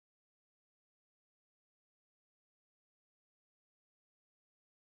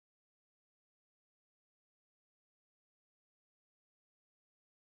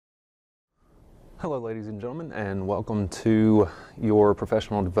Hello ladies and gentlemen, and welcome to your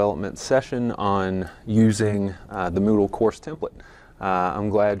professional development session on using the Moodle course template. I'm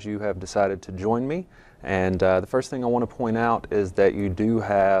glad you have decided to join me, and the first thing I want to point out is that you do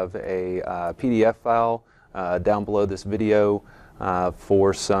have a PDF file down below this video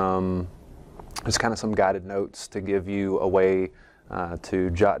for some guided notes to give you a way to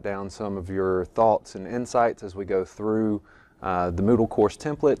jot down some of your thoughts and insights as we go through the Moodle course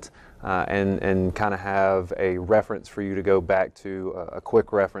template, and kind of have a reference for you to go back to, a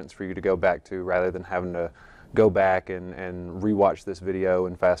quick reference for you to go back to, rather than having to go back and rewatch this video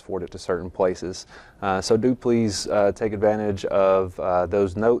and fast forward it to certain places. So do please take advantage of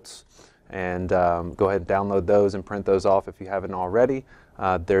those notes and go ahead and download those and print those off if you haven't already.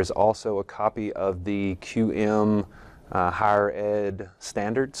 There's also a copy of the QM higher ed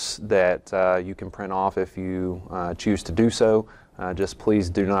standards that you can print off if you choose to do so. Just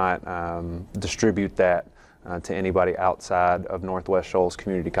please do not distribute that to anybody outside of Northwest Shoals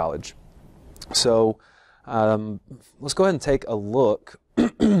Community College. So let's go ahead and take a look,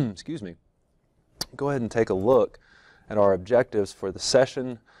 excuse me, go ahead and take a look at our objectives for the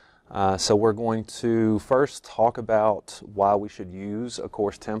session. So we're going to first talk about why we should use a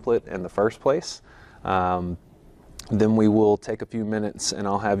course template in the first place. Then we will take a few minutes and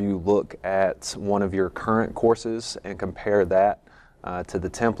I'll have you look at one of your current courses and compare that to the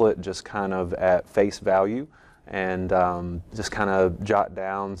template, just kind of at face value, and just kind of jot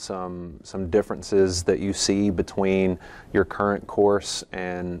down some differences that you see between your current course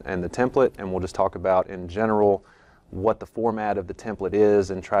and the template, and we'll just talk about in general what the format of the template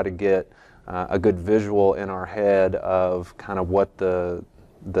is and try to get a good visual in our head of kind of what the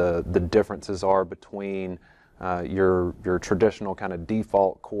differences are between your traditional kind of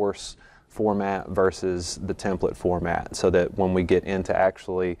default course format versus the template format, so that when we get into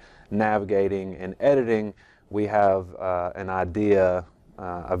actually navigating and editing, we have an idea,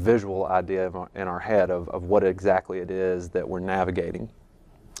 a visual idea in our head of what exactly it is that we're navigating.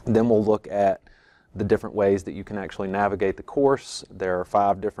 Then we'll look at the different ways that you can actually navigate the course. There are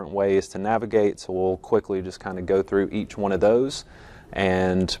 5 different ways to navigate, so we'll quickly just kind of go through each one of those.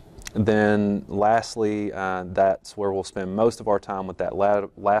 And then lastly, that's where we'll spend most of our time with that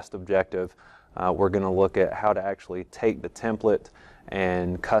last objective. We're going to look at how to actually take the template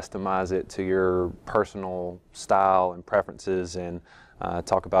and customize it to your personal style and preferences, and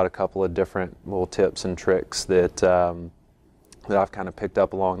talk about a couple of different little tips and tricks that I've kind of picked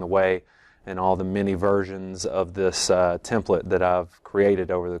up along the way, and all the many versions of this template that I've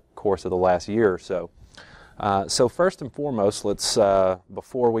created over the course of the last year or so. So first and foremost, let's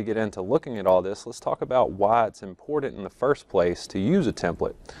before we get into looking at all this, let's talk about why it's important in the first place to use a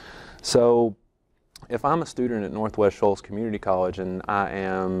template. So if I'm a student at Northwest Shoals Community College and I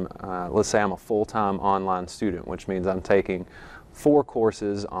am, let's say I'm a full-time online student, which means I'm taking 4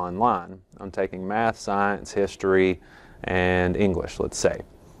 courses online. I'm taking math, science, history, and English, let's say.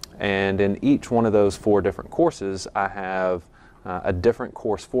 And in each one of those 4 different courses, I have a different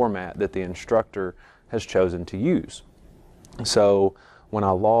course format that the instructor has chosen to use. So when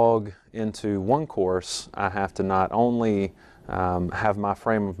I log into one course, I have to not only have my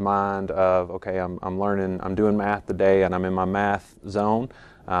frame of mind of, okay, I'm doing math today and I'm in my math zone,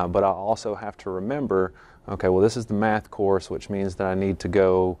 but I also have to remember, okay, well, this is the math course, which means that I need to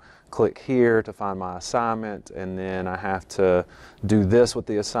go click here to find my assignment, and then I have to do this with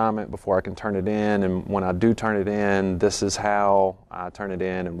the assignment before I can turn it in, and when I do turn it in, this is how I turn it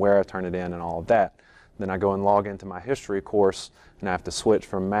in and where I turn it in and all of that. Then I go and log into my history course, and I have to switch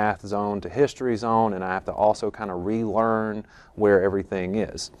from math zone to history zone, and I have to also kind of relearn where everything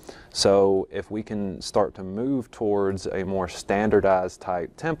is. So if we can start to move towards a more standardized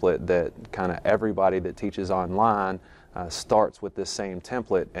type template that kind of everybody that teaches online starts with this same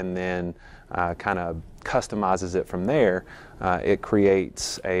template and then kind of customizes it from there, it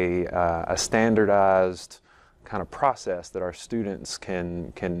creates a standardized kind of process that our students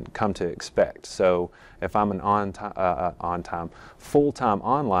can come to expect. So if I'm an full-time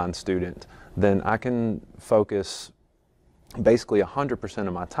online student, then I can focus basically 100%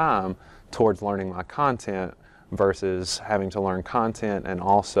 of my time towards learning my content versus having to learn content and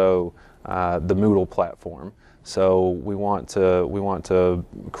also the Moodle platform. So we want to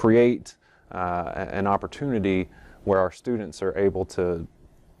create an opportunity where our students are able to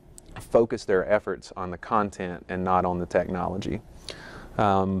focus their efforts on the content and not on the technology.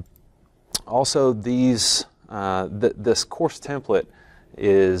 Also, this course template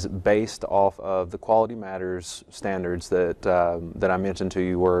is based off of the Quality Matters standards that I mentioned to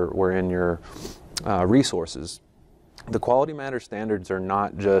you were in your resources. The Quality Matters standards are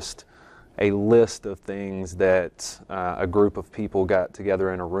not just a list of things that a group of people got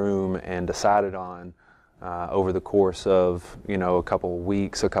together in a room and decided on over the course of, a couple of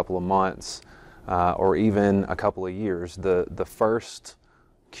weeks, a couple of months, or even a couple of years. The first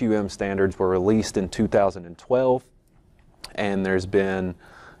QM standards were released in 2012, and there's been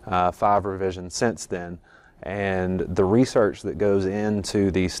 5 revisions since then. And the research that goes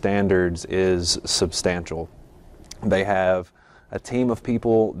into these standards is substantial. They have a team of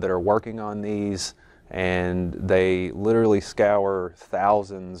people that are working on these, and they literally scour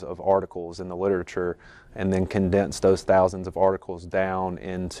thousands of articles in the literature and then condense those thousands of articles down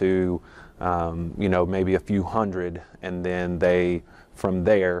into maybe a few hundred, and then from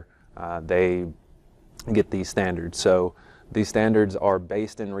there they get these standards. So these standards are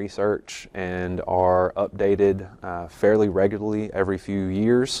based in research and are updated fairly regularly every few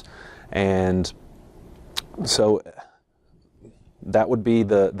years. And so that would be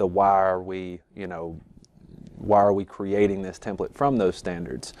the why are we creating this template from those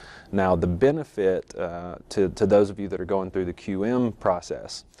standards. Now, the benefit to those of you that are going through the QM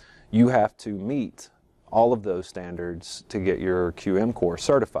process, you have to meet all of those standards to get your QM course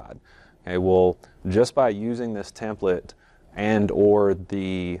certified. Okay, well, just by using this template and or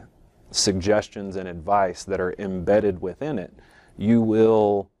the suggestions and advice that are embedded within it, you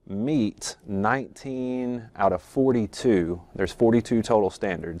will meet 19 out of 42. There's 42 total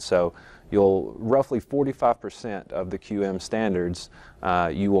standards, so you'll roughly 45% of the QM standards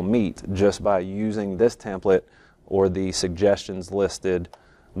you will meet just by using this template or the suggestions listed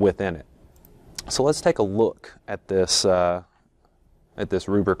within it. So let's take a look at this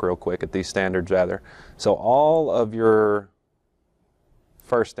rubric real quick, at these standards rather. So all of your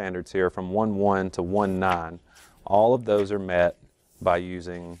first standards here from 1.1 to 1.9, all of those are met by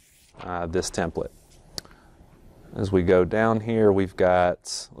using this template. As we go down here, we've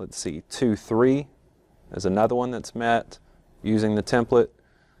got, let's see, 2.3 is another one that's met using the template.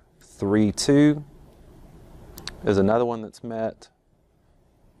 3.2 is another one that's met.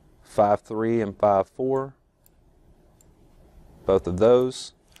 5.3 and 5.4, both of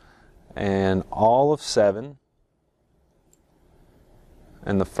those. And all of 7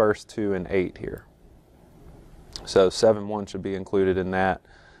 and the first 2 and 8 here. So 7.1 should be included in that,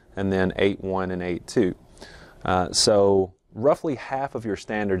 and then 8.1 and 8.2. So roughly half of your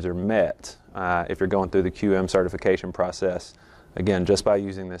standards are met if you're going through the QM certification process, again, just by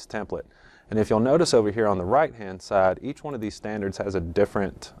using this template. And if you'll notice over here on the right-hand side, each one of these standards has a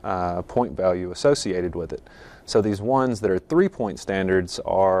different point value associated with it. So these ones that are 3-point standards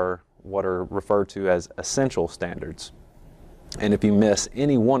are what are referred to as essential standards. And if you miss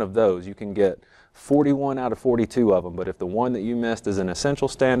any one of those, you can get 41 out of 42 of them, but if the one that you missed is an essential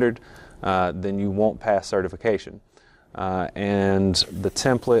standard, then you won't pass certification. And the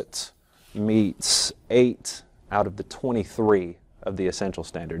template meets 8 out of the 23 of the essential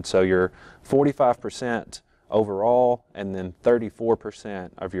standards. So you're 45% overall, and then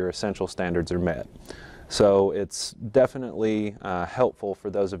 34% of your essential standards are met. So it's definitely helpful for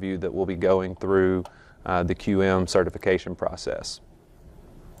those of you that will be going through the QM certification process.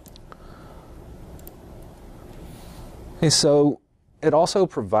 Okay, so it also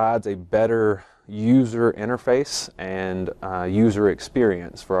provides a better user interface and user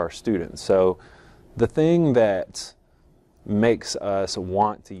experience for our students. So the thing that makes us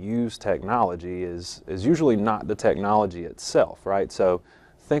want to use technology is usually not the technology itself, right? So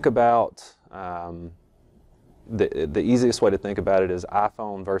think about the easiest way to think about it is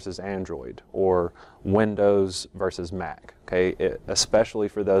iPhone versus Android, or Windows versus Mac, okay? Especially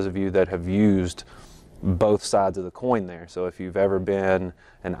for those of you that have used both sides of the coin there. So if you've ever been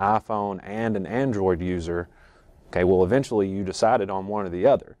an iPhone and an Android user, okay, well, eventually you decided on one or the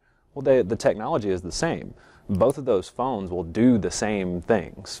other. Well, the technology is the same. Both of those phones will do the same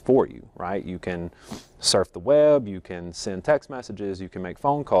things for you, right? You can surf the web, you can send text messages, you can make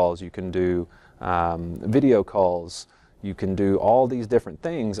phone calls, you can do video calls, you can do all these different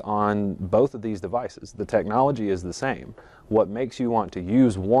things on both of these devices. The technology is the same. What makes you want to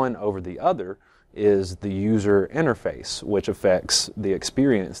use one over the other is the user interface, which affects the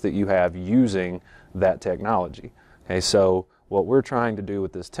experience that you have using that technology. Okay, so what we're trying to do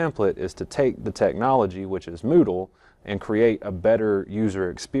with this template is to take the technology, which is Moodle, and create a better user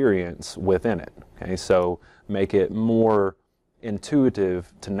experience within it. Okay, so make it more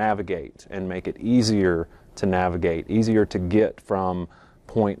intuitive to navigate and make it easier to navigate, easier to get from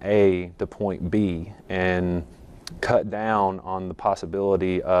point A to point B, and cut down on the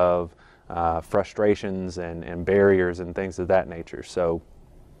possibility of frustrations and barriers and things of that nature. So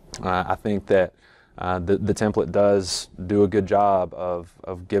I think that the template does do a good job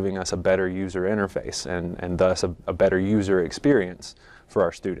of giving us a better user interface and thus a better user experience for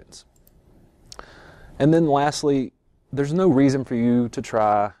our students. And then lastly, there's no reason for you to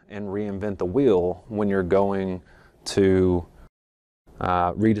try and reinvent the wheel when you're going to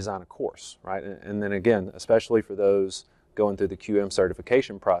redesign a course, right? And then again, especially for those going through the QM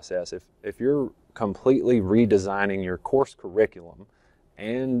certification process, if you're completely redesigning your course curriculum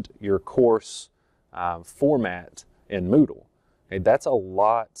and your course format in Moodle, okay, that's a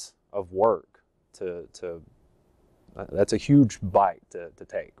lot of work that's a huge bite to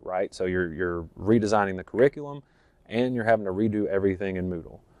take, right? So you're redesigning the curriculum and you're having to redo everything in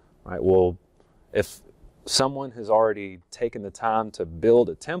Moodle, right? Well, if someone has already taken the time to build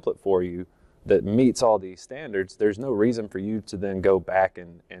a template for you that meets all these standards, there's no reason for you to then go back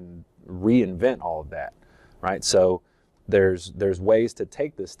and reinvent all of that, right? So there's ways to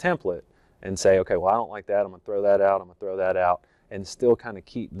take this template and say, okay, well, I don't like that, I'm gonna throw that out, I'm gonna throw that out, and still kind of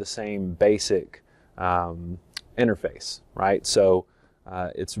keep the same basic interface, right? So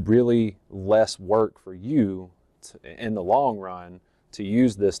it's really less work for you in the long run to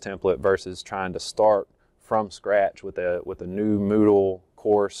use this template versus trying to start from scratch with a new Moodle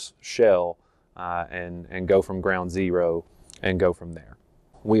course shell and go from ground zero and go from there.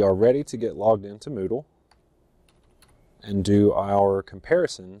 We are ready to get logged into Moodle and do our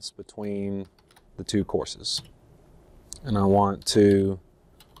comparisons between the two courses. And I want to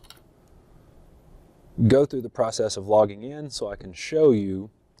go through the process of logging in so I can show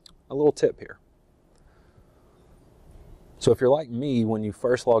you a little tip here. So if you're like me, when you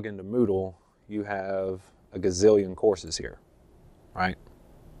first log into Moodle, you have a gazillion courses here, right?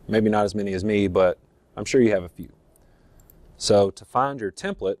 Maybe not as many as me, but I'm sure you have a few. So to find your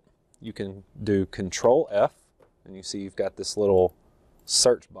template, you can do Control F, and you see you've got this little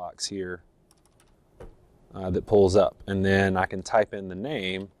search box here that pulls up. And then I can type in the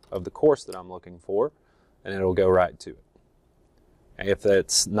name of the course that I'm looking for, and it'll go right to it. And if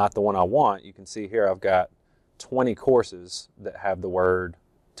that's not the one I want, you can see here I've got 20 courses that have the word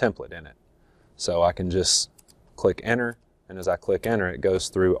template in it. So I can just click enter, and as I click enter, it goes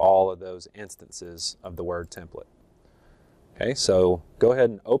through all of those instances of the word template. Okay, so go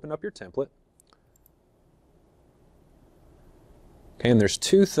ahead and open up your template. Okay, and there's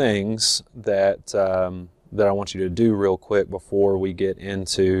two things that that I want you to do real quick before we get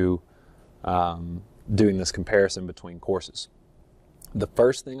into doing this comparison between courses. The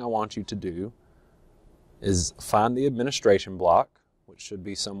first thing I want you to do is find the administration block, which should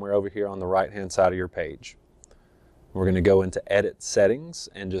be somewhere over here on the right-hand side of your page. We're going to go into Edit Settings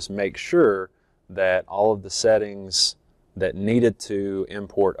and just make sure that all of the settings that needed to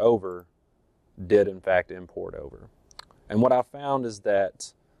import over did in fact import over. And what I found is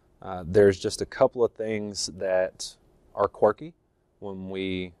that there's just a couple of things that are quirky when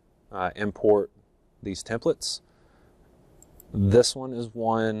we import these templates. This one is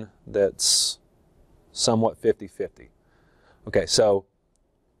one that's somewhat 50-50. Okay, so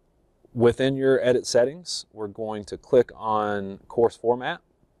within your edit settings, we're going to click on course format,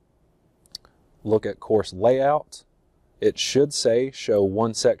 look at course layout. It should say show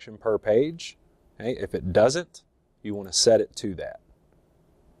one section per page. Okay, if it doesn't, you want to set it to that.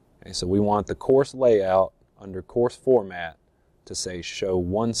 Okay, so we want the course layout under course format to say show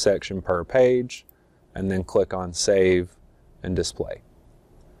one section per page, and then click on save and display.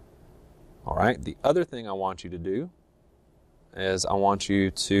 All right, the other thing I want you to do is I want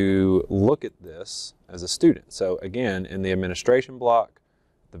you to look at this as a student. So again, in the administration block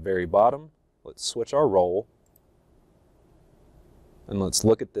at the very bottom, let's switch our role and let's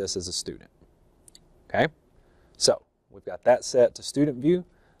look at this as a student. Okay, so we've got that set to student view.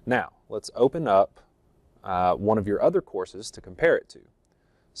 Now let's open up one of your other courses to compare it to.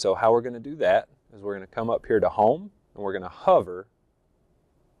 So how we're going to do that is we're going to come up here to home and we're going to hover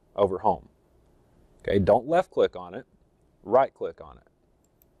over home. Okay, don't left click on it, right click on it.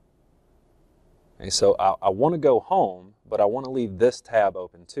 Okay, so I want to go home, but I want to leave this tab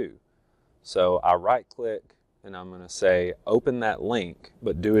open too. So I right click and I'm going to say open that link,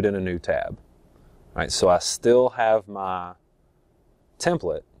 but do it in a new tab. All right, so I still have my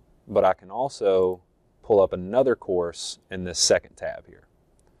template, but I can also pull up another course in this second tab here.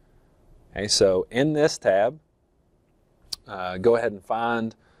 Okay, so in this tab, go ahead and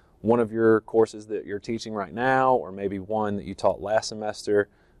find one of your courses that you're teaching right now, or maybe one that you taught last semester.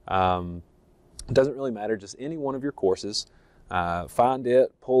 It doesn't really matter, just any one of your courses. Find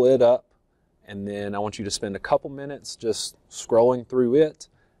it, pull it up, and then I want you to spend a couple minutes just scrolling through it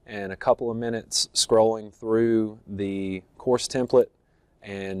and a couple of minutes scrolling through the course template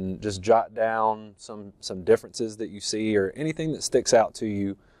and just jot down some differences that you see or anything that sticks out to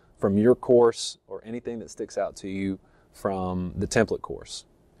you from your course or anything that sticks out to you from the template course.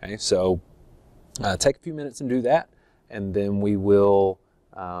 Okay, so take a few minutes and do that, and then we will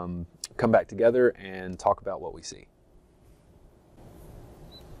come back together and talk about what we see.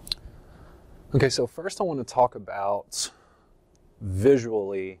 Okay, so first I want to talk about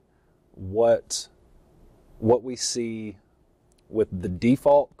visually what we see with the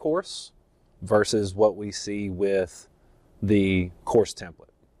default course versus what we see with the course template.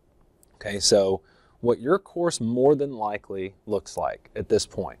 Okay, so what your course more than likely looks like at this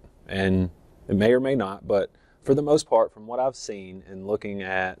point, and it may or may not, but for the most part, from what I've seen in looking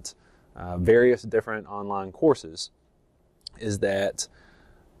at various different online courses, is that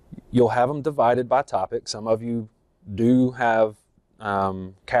you'll have them divided by topic. Some of you do have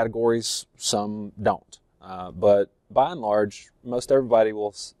categories, some don't. But by and large, most everybody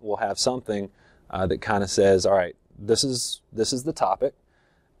will have something that kind of says, all right, this is the topic,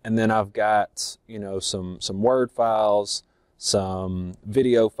 and then I've got, you know, some Word files, some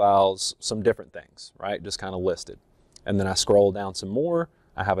video files, some different things, right? Just kind of listed. And then I scroll down some more,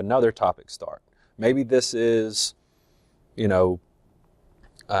 I have another topic start. Maybe this is, you know,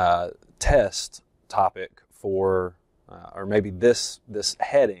 test topic for, or maybe this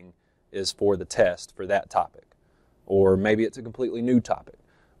heading is for the test for that topic. Or maybe it's a completely new topic.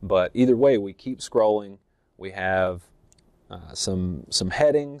 But either way, we keep scrolling. We have some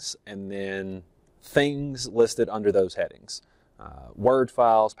headings and then things listed under those headings. Word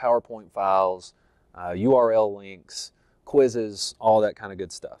files, PowerPoint files, URL links, quizzes, all that kind of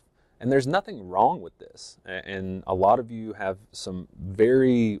good stuff. And there's nothing wrong with this. And a lot of you have some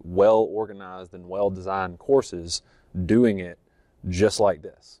very well organized and well designed courses doing it just like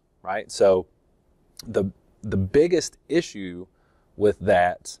this, right? So the biggest issue with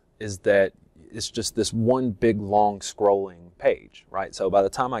that is that it's just this one big long scrolling page, right? So by the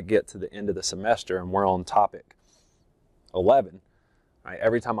time I get to the end of the semester and we're on topic 11, right,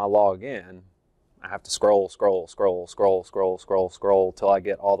 every time I log in, I have to scroll till I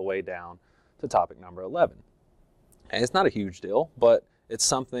get all the way down to topic number 11. And it's not a huge deal, but it's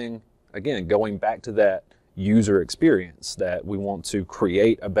something, again, going back to that user experience, that we want to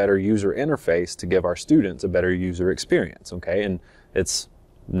create a better user interface to give our students a better user experience, okay? And it's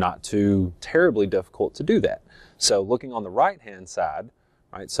not too terribly difficult to do that. So looking on the right-hand side,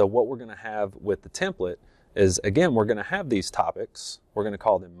 right, so what we're going to have with the template is, again, we're going to have these topics. We're going to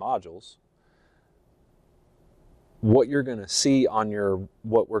call them modules. What you're going to see on your,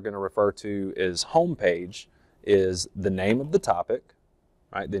 what we're going to refer to as homepage, is the name of the topic,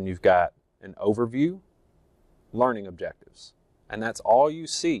 right? Then you've got an overview, learning objectives, and that's all you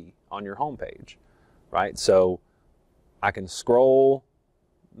see on your homepage, right? So I can scroll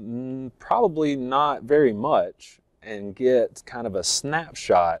probably not very much and get kind of a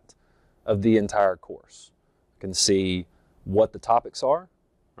snapshot of the entire course. I can see what the topics are,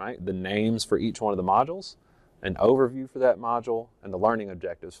 right? The names for each one of the modules, an overview for that module, and the learning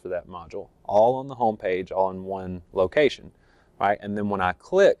objectives for that module, all on the home page, all in one location, right? And then when I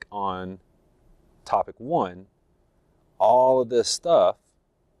click on topic 1, all of this stuff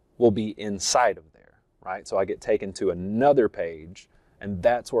will be inside of there, right? So I get taken to another page, and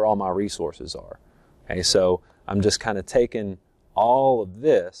that's where all my resources are. Okay, so I'm just kind of taking all of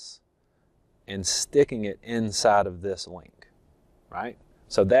this and sticking it inside of this link, right?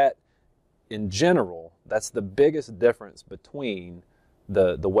 So that, in general, that's the biggest difference between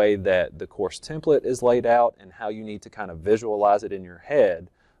the way that the course template is laid out and how you need to kind of visualize it in your head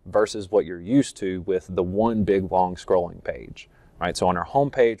versus what you're used to with the one big long scrolling page, right? So on our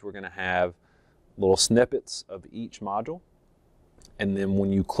home page, we're going to have little snippets of each module. And then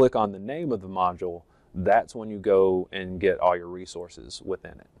when you click on the name of the module, that's when you go and get all your resources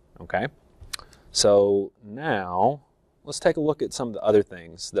within it, okay? So now let's take a look at some of the other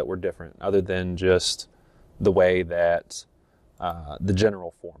things that were different other than just the way that the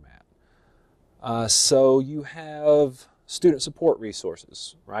general format. So you have student support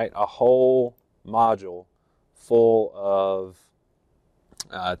resources, right? A whole module full of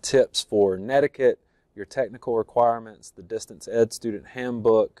tips for netiquette, your technical requirements, the distance ed student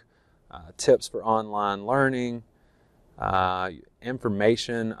handbook, tips for online learning,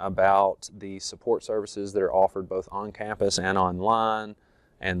 information about the support services that are offered both on campus and online,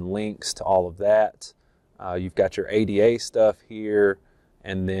 and links to all of that. You've got your ADA stuff here,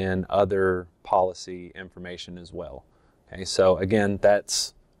 and then other policy information as well. Okay, so again,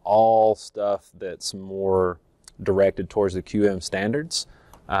 that's all stuff that's more directed towards the QM standards,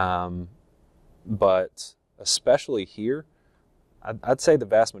 but especially here, I'd say the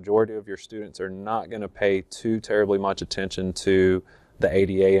vast majority of your students are not going to pay too terribly much attention to the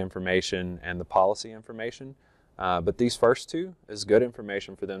ADA information and the policy information, but these first two is good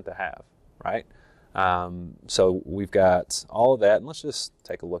information for them to have, right? So we've got all of that, and let's just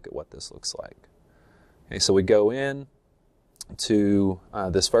take a look at what this looks like. Okay, so we go in to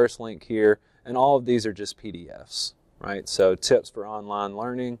this first link here, and all of these are just PDFs, right? So tips for online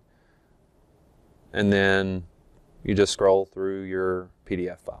learning, and then you just scroll through your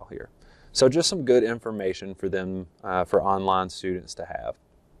PDF file here. So just some good information for them, for online students to have.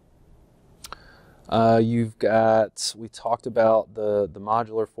 We talked about the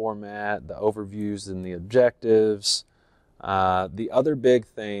modular format, the overviews and the objectives. The other big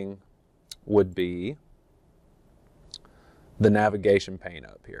thing would be the navigation pane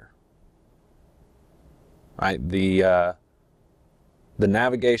up here. Right? The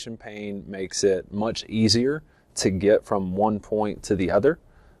navigation pane makes it much easier to get from one point to the other,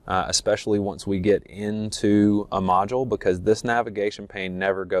 especially once we get into a module, because this navigation pane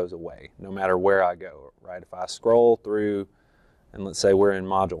never goes away, no matter where I go, right? If I scroll through, and let's say we're in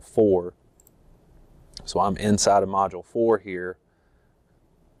Module 4, so I'm inside of Module 4 here,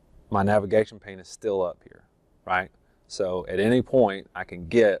 my navigation pane is still up here, right? So at any point, I can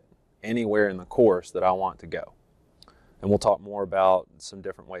get anywhere in the course that I want to go. And we'll talk more about some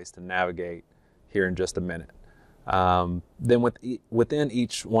different ways to navigate here in just a minute. Then within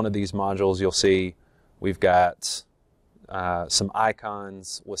each one of these modules, you'll see we've got some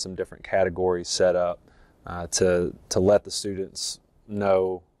icons with some different categories set up to let the students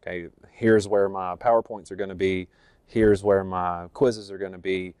know, okay, here's where my PowerPoints are going to be, here's where my quizzes are going to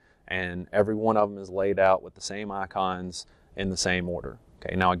be, and every one of them is laid out with the same icons in the same order.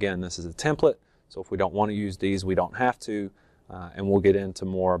 Okay, now again, this is a template, so if we don't want to use these, we don't have to, and we'll get into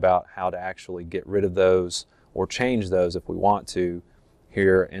more about how to actually get rid of those or change those if we want to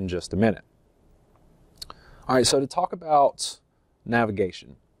here in just a minute. All right, so to talk about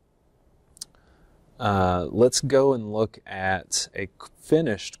navigation, let's go and look at a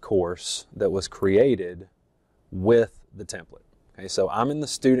finished course that was created with the template. Okay, so I'm in the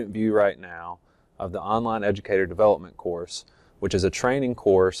student view right now of the Online Educator Development course, which is a training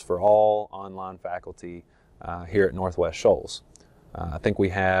course for all online faculty here at Northwest Shoals. I think we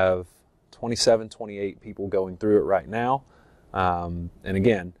have 27, 28 people going through it right now. And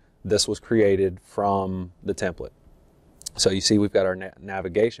again, this was created from the template. So you see we've got our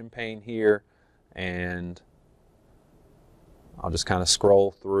navigation pane here, and I'll just kind of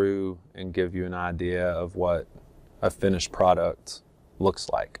scroll through and give you an idea of what a finished product looks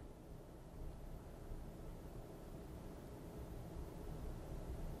like.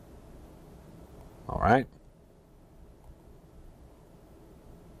 All right.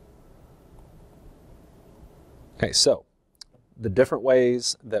 Okay, so the different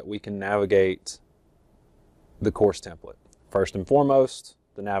ways that we can navigate the course template. First and foremost,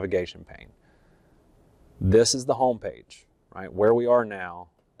 the navigation pane. This is the home page, right? Where we are now,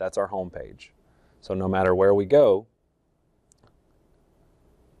 that's our home page. So no matter where we go,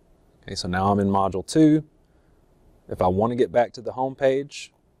 okay, so now I'm in Module 2. If I want to get back to the home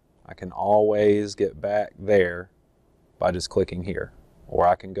page, I can always get back there by just clicking here. Or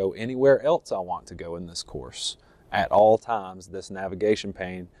I can go anywhere else I want to go in this course. At all times, this navigation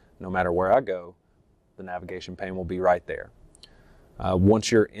pane, no matter where I go, the navigation pane will be right there.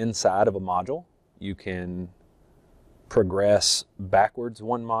 Once you're inside of a module, you can progress backwards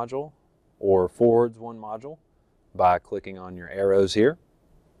one module or forwards one module by clicking on your arrows here.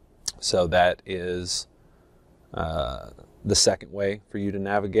 So that is the second way for you to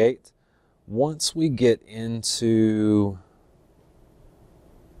navigate. Once we get into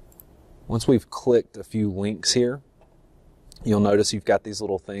Once we've clicked a few links here, you'll notice you've got these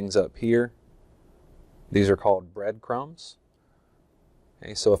little things up here. These are called breadcrumbs.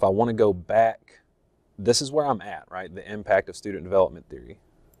 Okay, so if I want to go back, this is where I'm at, right? The impact of student development theory.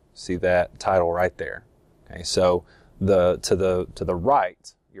 See that title right there. Okay, so to the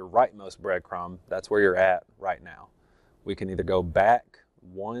right, your rightmost breadcrumb, that's where you're at right now. We can either go back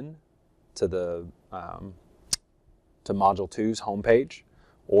one to the to Module 2's homepage,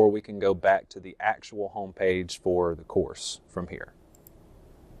 or we can go back to the actual homepage for the course from here.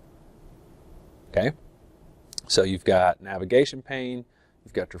 Okay, so you've got navigation pane,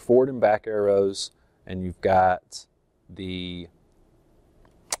 you've got your forward and back arrows, and you've got the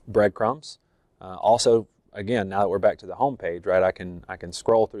breadcrumbs. Also, again, now that we're back to the homepage, right, I can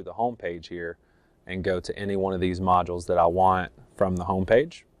scroll through the homepage here and go to any one of these modules that I want from the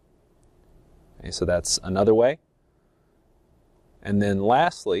homepage. Okay, so that's another way. And then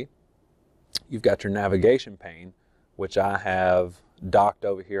lastly, you've got your navigation pane, which I have docked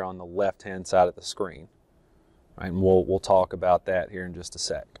over here on the left-hand side of the screen. Right, and we'll talk about that here in just a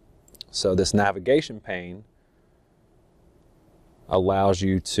sec. So this navigation pane allows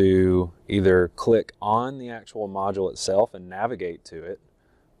you to either click on the actual module itself and navigate to it,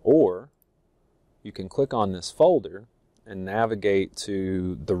 or you can click on this folder and navigate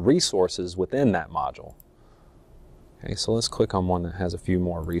to the resources within that module. Okay, so let's click on one that has a few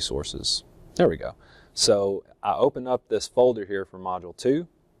more resources. There we go. So I open up this folder here for Module 2,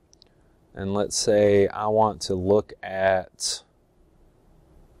 and let's say I want to look at,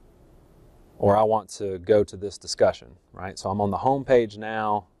 or I want to go to this discussion, right? So I'm on the home page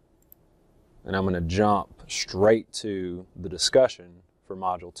now, and I'm going to jump straight to the discussion for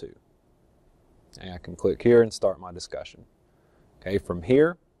Module 2. And I can click here and start my discussion. Okay, from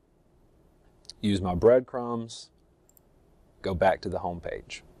here, use my breadcrumbs, go back to the home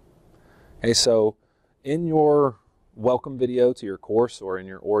page. Okay, so in your welcome video to your course or in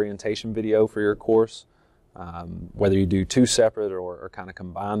your orientation video for your course, whether you do two separate or kind of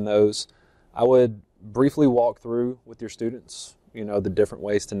combine those, I would briefly walk through with your students, the different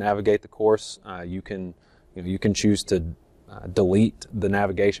ways to navigate the course. You can choose to delete the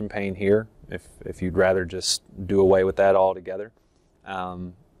navigation pane here if you'd rather just do away with that altogether.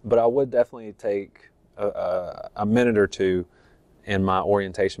 But I would definitely take a minute or two in my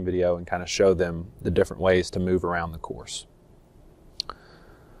orientation video and kind of show them the different ways to move around the course.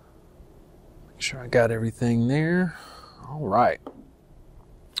 Make sure I got everything there. All right.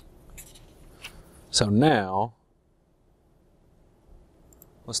 So now,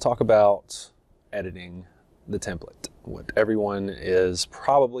 let's talk about editing the template. What everyone is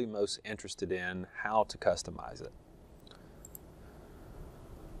probably most interested in, how to customize it.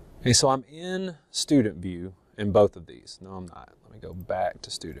 Okay, so I'm in student view in both of these. No, I'm not. Let me go back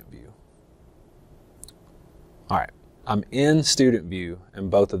to student view. All right, I'm in student view in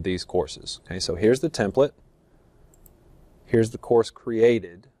both of these courses. Okay, so here's the template. Here's the course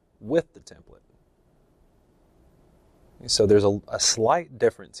created with the template. Okay, so there's a slight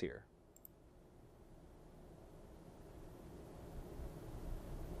difference here.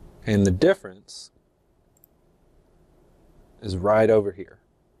 And the difference is right over here.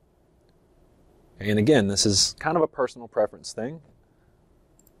 And again, this is kind of a personal preference thing,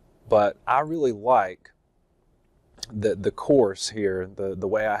 but I really like the course here, the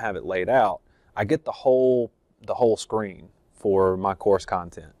way I have it laid out. I get the whole screen for my course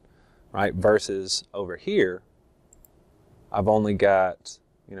content, right? Versus over here, I've only got,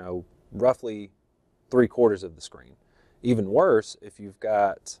 roughly 3/4 of the screen. Even worse, if you've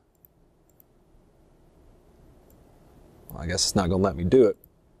got, well, I guess it's not going to let me do it,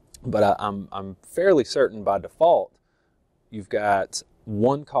 but I'm fairly certain by default you've got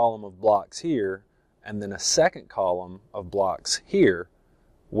one column of blocks here and then a second column of blocks here,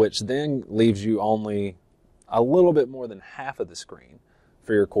 which then leaves you only a little bit more than half of the screen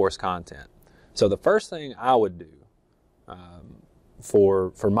for your course content. So the first thing I would do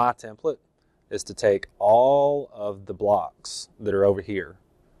for my template is to take all of the blocks that are over here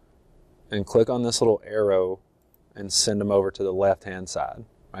and click on this little arrow and send them over to the left-hand side.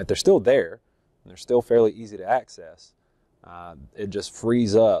 Right, they're still there, and they're still fairly easy to access. It just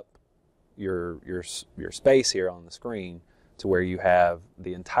frees up your space here on the screen to where you have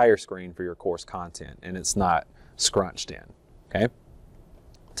the entire screen for your course content, and it's not scrunched in. Okay,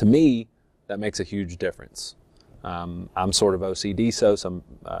 to me, that makes a huge difference. I'm sort of OCD,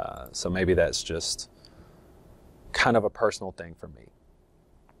 so maybe that's just kind of a personal thing for me.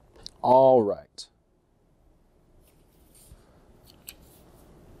 All right.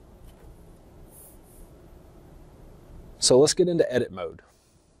 So let's get into edit mode.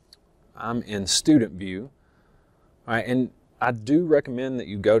 I'm in student view, all right, and I do recommend that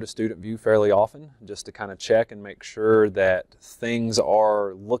you go to student view fairly often just to kind of check and make sure that things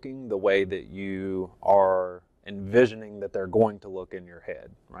are looking the way that you are envisioning that they're going to look in your head,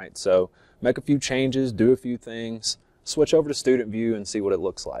 right? So make a few changes, do a few things, switch over to student view and see what it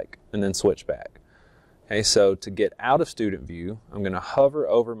looks like, and then switch back. Okay, so to get out of student view, I'm going to hover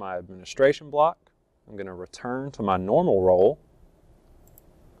over my administration block. I'm going to return to my normal role,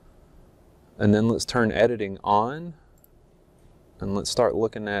 and then let's turn editing on, and let's start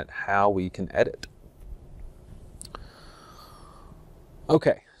looking at how we can edit.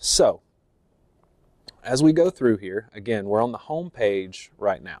 Okay, so as we go through here, again, we're on the home page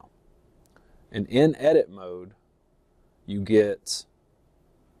right now, and in edit mode, you get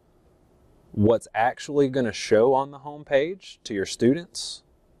what's actually going to show on the home page to your students,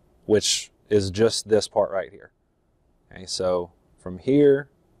 which is just this part right here. Okay, so from here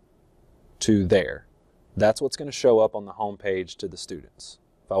to there, That's what's going to show up on the home page to the students.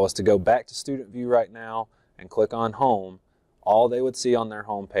 If I was to go back to student view right now and click on home, all they would see on their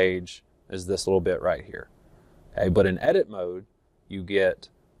home page is this little bit right here. Okay, but in edit mode, you get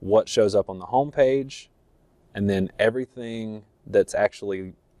what shows up on the home page and then everything that's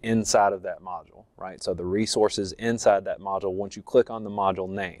actually inside of that module, right? So the resources inside that module, once you click on the module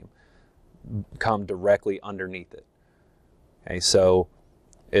name, come directly underneath it. Okay, so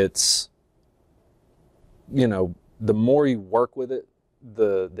it's, you know, the more you work with it,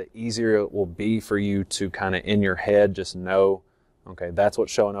 the easier it will be for you to kind of in your head just know, okay, that's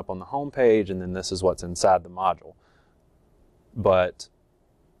what's showing up on the home page and then this is what's inside the module. But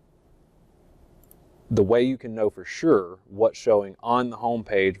the way you can know for sure what's showing on the home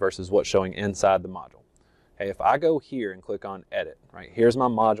page versus what's showing inside the module. Okay, if I go here and click on edit, right, here's my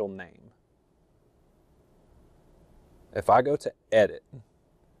module name. If I go to edit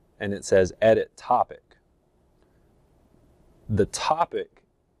and it says edit topic, the topic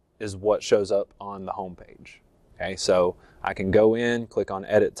is what shows up on the home page. Okay, so I can go in, click on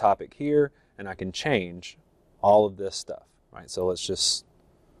edit topic here, and I can change all of this stuff, right? So let's just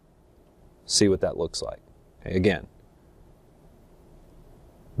see what that looks like. Okay, again,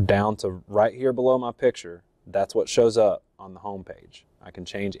 down to right here below my picture, that's what shows up on the home page. I can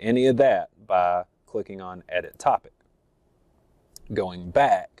change any of that by clicking on edit topic. Going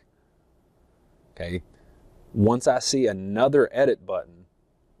back, okay, once I see another edit button,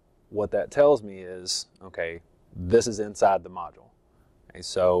 what that tells me is, okay, this is inside the module. Okay,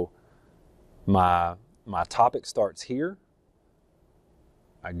 so my topic starts here.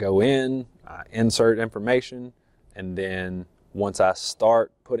 I go in, I insert information, and then once I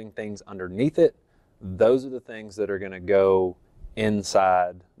start putting things underneath it, those are the things that are going to go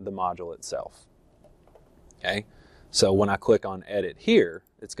inside the module itself. Okay, so when I click on edit here,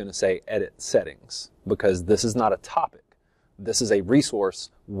 it's going to say edit settings because this is not a topic. This is a resource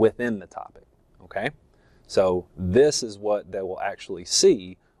within the topic. Okay, so this is what they will actually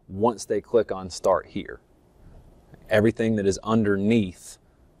see once they click on start here. Everything that is underneath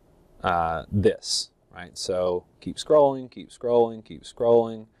this, right? So keep scrolling, keep scrolling, keep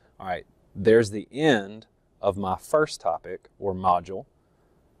scrolling. All right, there's the end of my first topic or module.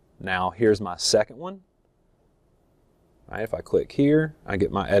 Now here's my second one. All right, if I click here, I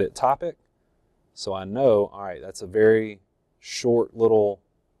get my edit topic. So I know, all right, that's a very short little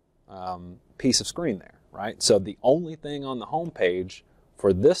piece of screen there, right? So the only thing on the home page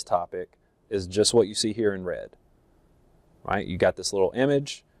for this topic is just what you see here in red, right? You got this little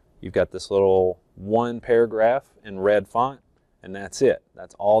image. You've got this little one paragraph in red font, and that's it.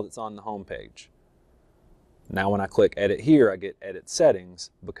 That's all that's on the home page. Now when I click edit here, I get edit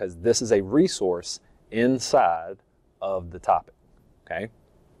settings because this is a resource inside of the topic, okay?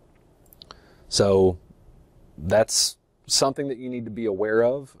 So that's something that you need to be aware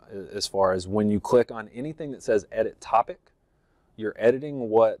of as far as when you click on anything that says edit topic, you're editing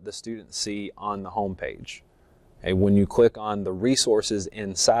what the students see on the home page. Okay, when you click on the resources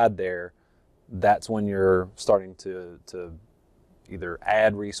inside there, that's when you're starting to either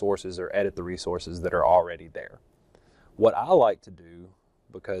add resources or edit the resources that are already there. What I like to do,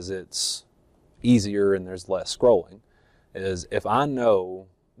 because it's easier and there's less scrolling, is if I know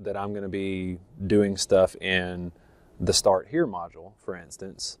that I'm going to be doing stuff in the Start Here module, for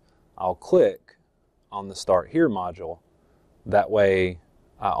instance, I'll click on the Start Here module. That way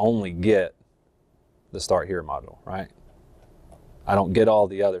I only get the Start Here module, right? I don't get all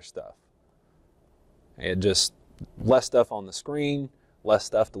the other stuff. It just less stuff on the screen, less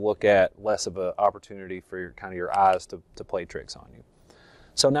stuff to look at, less of an opportunity for your kind of your eyes to play tricks on you.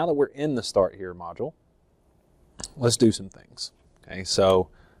 So now that we're in the Start Here module, let's do some things. Okay, so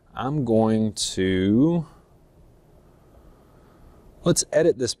I'm going to, let's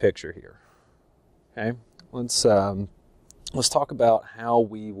edit this picture here. Okay, let's talk about how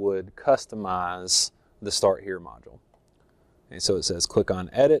we would customize the Start Here module. Okay, so it says click on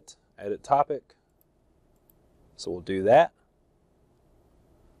edit, edit topic. So we'll do that.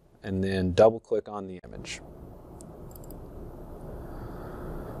 And then double click on the image.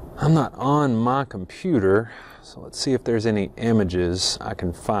 I'm not on my computer, so let's see if there's any images I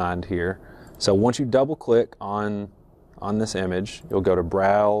can find here. So once you double click on this image, you'll go to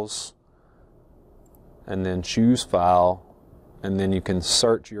Browse and then choose File, and then you can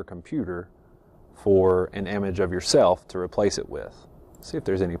search your computer for an image of yourself to replace it with. See if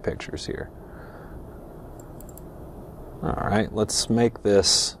there's any pictures here. All right, let's make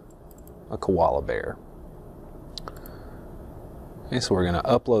this a koala bear. Okay, so we're going to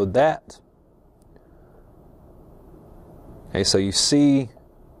upload that. Okay, so you see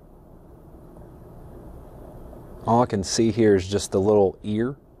all I can see here is just the little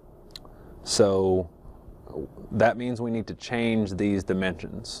ear. So that means we need to change these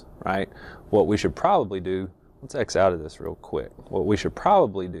dimensions, right? What we should probably do, let's X out of this real quick. What we should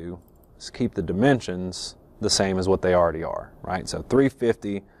probably do is keep the dimensions the same as what they already are, right? So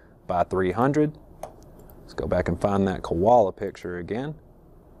 350 by 300. Let's go back and find that koala picture again.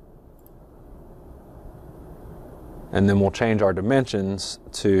 And then we'll change our dimensions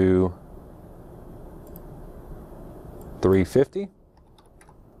to 350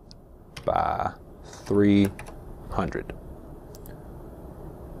 by 300.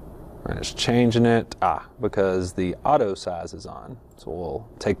 And it's changing it, because the auto size is on. So we'll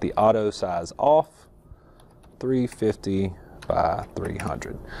take the auto size off, 350 by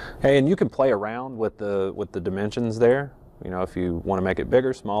 300. Hey, and you can play around with the dimensions there. You know, if you want to make it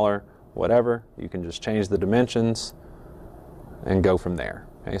bigger, smaller, whatever, you can just change the dimensions and go from there.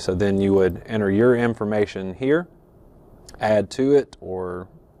 Okay, so then you would enter your information here, add to it or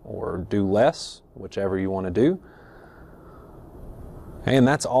do less, whichever you want to do. And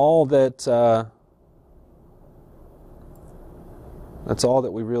that's all that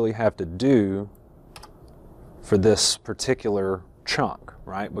we really have to do for this particular chunk,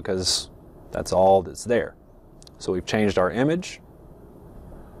 right? Because that's all that's there. So we've changed our image.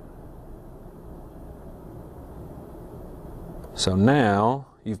 So now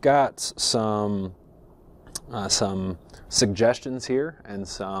you've got some suggestions here and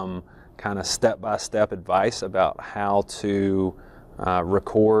some kind of step-by-step advice about how to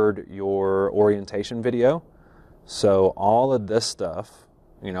record your orientation video. So all of this stuff,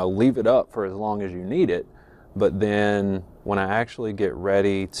 you know, leave it up for as long as you need it, but then when I actually get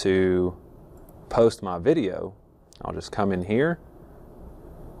ready to post my video, I'll just come in here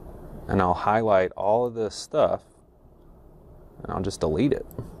and I'll highlight all of this stuff and I'll just delete it.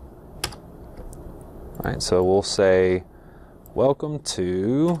 All right, so we'll say, welcome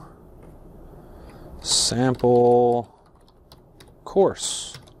to sample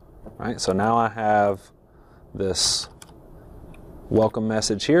course. All right, so now I have this welcome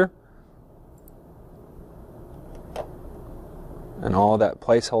message here. And all that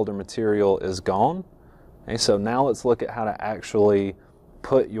placeholder material is gone. Okay, so now let's look at how to actually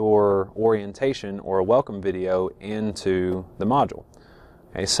put your orientation or a welcome video into the module.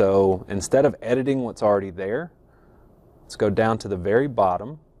 Okay, so instead of editing what's already there, let's go down to the very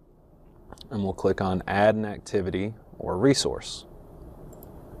bottom and we'll click on Add an Activity or Resource.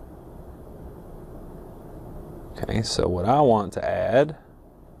 Okay, so what I want to add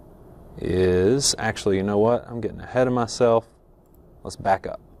is, actually, you know what? I'm getting ahead of myself. Let's back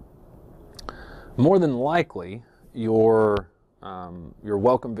up. More than likely, your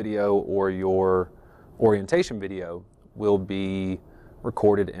welcome video or your orientation video will be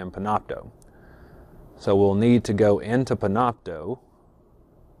recorded in Panopto. So we'll need to go into Panopto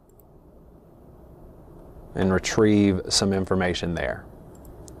and retrieve some information there.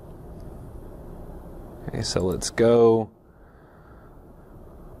 Okay, so let's go.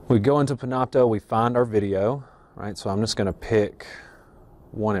 We go into Panopto, we find our video, right? So I'm just going to pick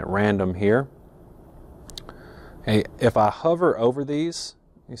one at random here. Hey, if I hover over these,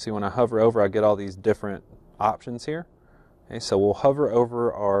 you see when I hover over, I get all these different options here. Okay, so we'll hover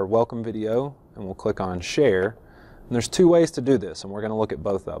over our welcome video and we'll click on share. And there's two ways to do this, and we're going to look at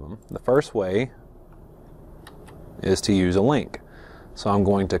both of them. The first way is to use a link. So I'm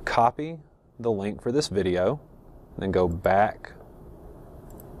going to copy the link for this video, then go back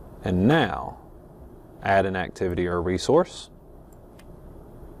and now add an activity or a resource.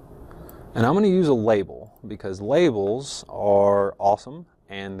 And I'm going to use a label because labels are awesome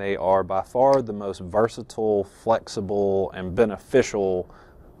and they are by far the most versatile, flexible, and beneficial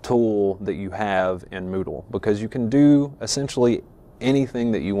tool that you have in Moodle, because you can do essentially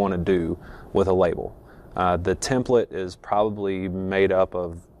anything that you want to do with a label. The template is probably made up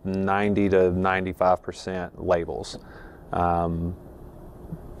of 90 to 95% labels.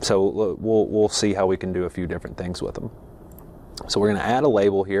 So we'll see how we can do a few different things with them. So we're going to add a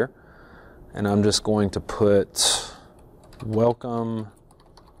label here, and I'm just going to put welcome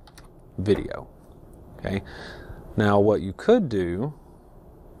video. Okay. Now what you could do,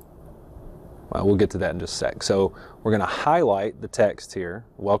 well, we'll get to that in just a sec. So we're going to highlight the text here,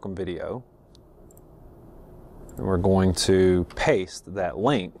 welcome video, and we're going to paste that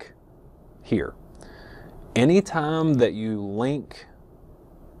link here. Anytime that you link,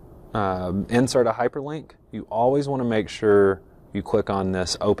 insert a hyperlink, you always want to make sure you click on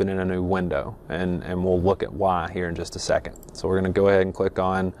this open in a new window, and we'll look at why here in just a second. So we're going to go ahead and click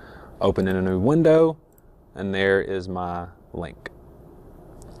on open in a new window, and there is my link.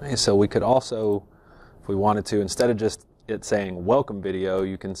 Okay, so we could also, if we wanted to, instead of just it saying welcome video,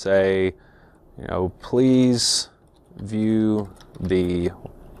 you can say, you know, please view the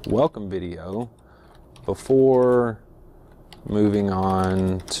welcome video before moving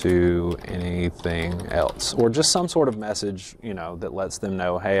on to anything else, or just some sort of message, you know, that lets them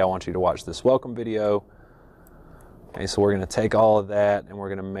know, hey, I want you to watch this welcome video. Okay, so we're going to take all of that and we're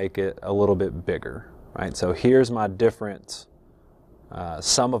going to make it a little bit bigger, right? So here's my different,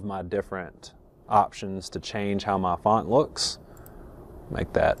 some of my different options to change how my font looks.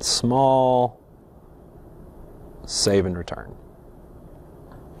 Make that small, save and return.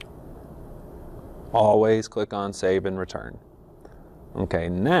 Always click on save and return. Okay,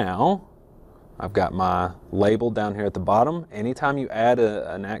 now I've got my label down here at the bottom. Anytime you add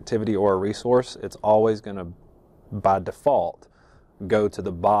an activity or a resource, it's always going to, by default, go to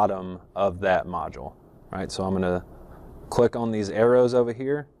the bottom of that module, right? So I'm going to click on these arrows over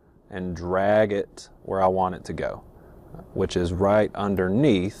here and drag it where I want it to go, which is right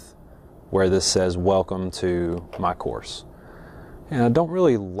underneath where this says welcome to my course. And I don't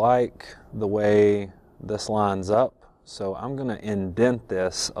really like the way this lines up, so I'm going to indent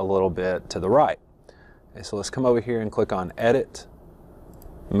this a little bit to the right. Okay, so let's come over here and click on Edit,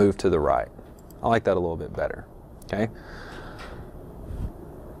 move to the right. I like that a little bit better. Okay.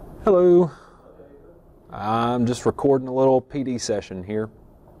 Hello. I'm just recording a little PD session here.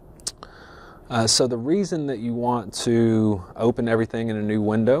 So the reason that you want to open everything in a new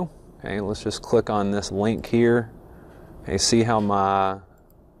window, okay, let's just click on this link here. Okay, see how my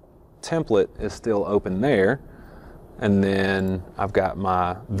template is still open there, and then I've got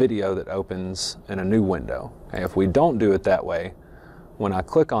my video that opens in a new window. Okay, if we don't do it that way, when I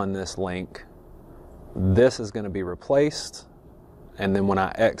click on this link, this is going to be replaced, and then when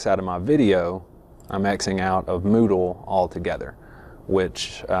I X out of my video, I'm Xing out of Moodle altogether,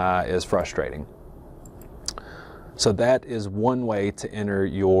 which is frustrating. So that is one way to enter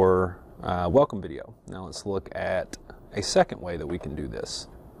your welcome video. Now let's look at a second way that we can do this.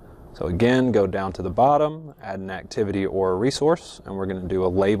 So again, go down to the bottom, add an activity or a resource, and we're going to do a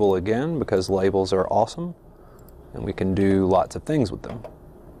label again because labels are awesome and we can do lots of things with them.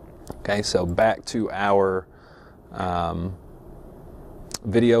 Okay, so back to our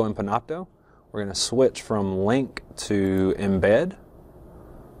video in Panopto. We're going to switch from link to embed.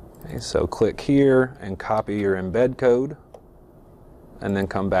 Okay, so click here and copy your embed code and then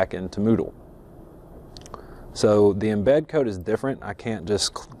come back into Moodle. So the embed code is different. I can't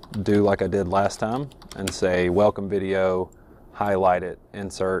just do like I did last time and say welcome video, highlight it,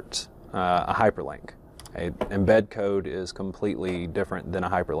 insert a hyperlink. Okay, embed code is completely different than a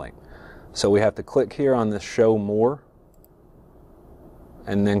hyperlink. So we have to click here on this show more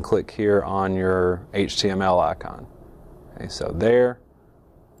and then click here on your HTML icon. Okay, so there,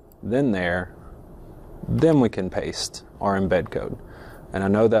 then we can paste our embed code. And I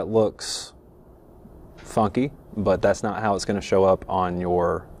know that looks funky, but that's not how it's going to show up on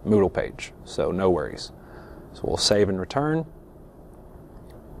your Moodle page, so no worries. So we'll save and return.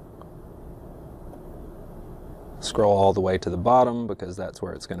 Scroll all the way to the bottom because that's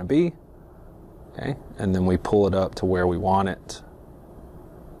where it's going to be. Okay, and then we pull it up to where we want it,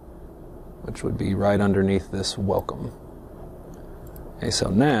 which would be right underneath this welcome. Okay, so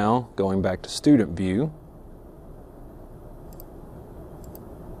now going back to student view,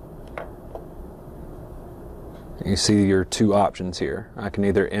 you see your two options here. I can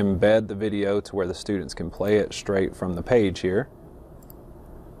either embed the video to where the students can play it straight from the page here,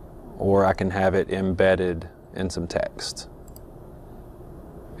 or I can have it embedded in some text.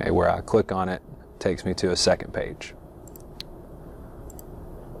 Okay, where I click on it, takes me to a second page.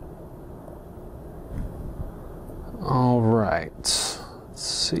 All right, let's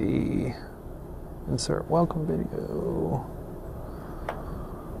see. Insert welcome video.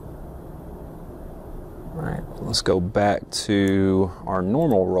 All right, let's go back to our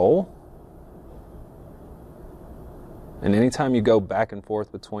normal role. And anytime you go back and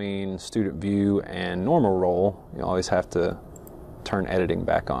forth between student view and normal role, you always have to turn editing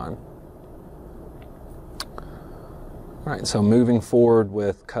back on. All right, so moving forward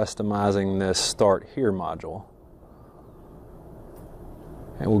with customizing this Start Here module.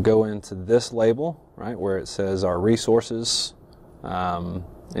 And we'll go into this label, right, where it says our resources.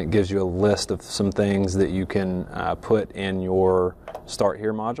 It gives you a list of some things that you can put in your Start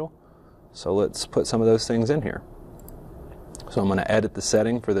Here module. So let's put some of those things in here. So I'm going to edit the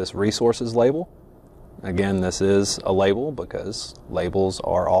setting for this resources label. Again, this is a label because labels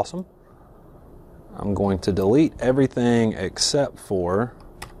are awesome. I'm going to delete everything except for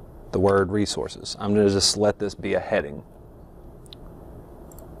the word resources. I'm going to just let this be a heading.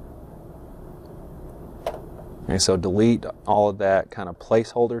 Okay, so delete all of that kind of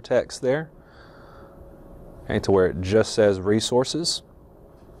placeholder text there, okay, to where it just says resources.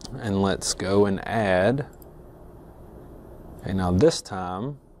 And let's go and add. Okay, now this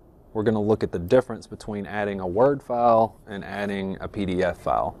time we're going to look at the difference between adding a Word file and adding a PDF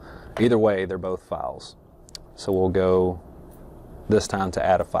file. Either way, they're both files. So we'll go this time to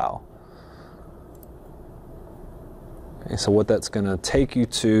add a file. Okay, so what that's going to take you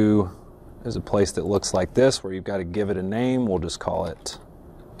to is a place that looks like this, where you've got to give it a name. We'll just call it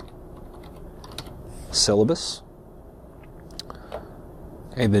syllabus.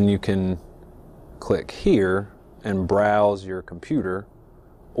 And then you can click here and browse your computer,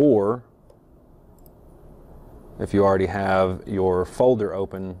 or if you already have your folder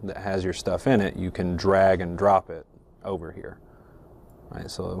open that has your stuff in it, you can drag and drop it over here. All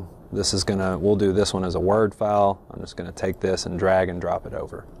right, so this is we'll do this one as a Word file. I'm just gonna take this and drag and drop it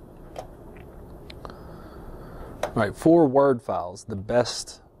over. All right, for Word files, the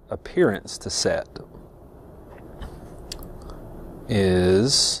best appearance to set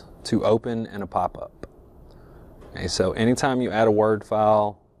is to open in a pop-up. Okay, so anytime you add a Word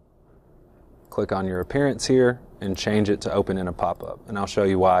file, click on your appearance here and change it to open in a pop-up. And I'll show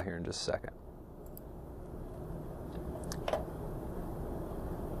you why here in just a second.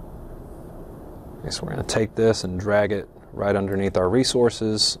 Okay, so we're going to take this and drag it right underneath our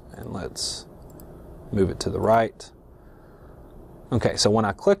resources, and let's move it to the right. Okay, so when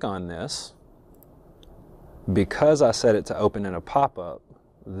I click on this, because I set it to open in a pop-up,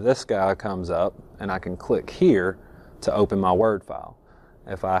 this guy comes up and I can click here to open my Word file.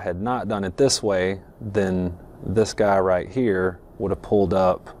 If I had not done it this way, then this guy right here would have pulled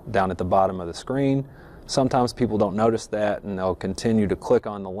up down at the bottom of the screen. Sometimes people don't notice that, and they'll continue to click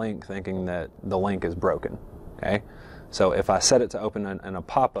on the link thinking that the link is broken. Okay, so if I set it to open in a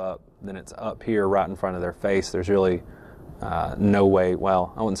pop-up, then it's up here right in front of their face. There's really no way,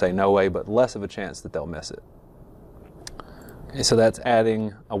 well, I wouldn't say no way, but less of a chance that they'll miss it. Okay, so that's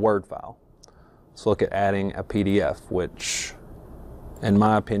adding a Word file. Let's look at adding a PDF, which in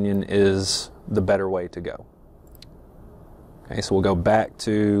my opinion is the better way to go. Okay, so we'll go back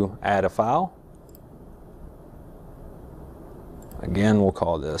to add a file. Again, we'll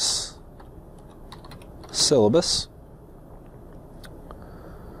call this syllabus.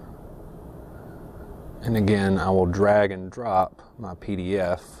 And again, I will drag and drop my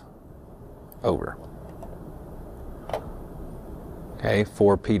PDF over. Okay,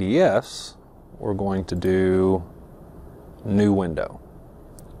 for PDFs, we're going to do new window.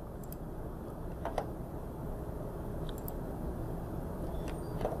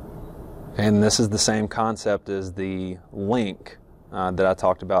 And this is the same concept as the link that I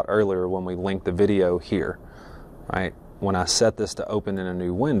talked about earlier when we linked the video here. Right? When I set this to open in a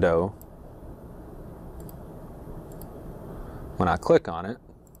new window, when I click on it,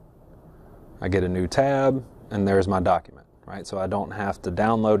 I get a new tab, and there's my document. Right? So I don't have to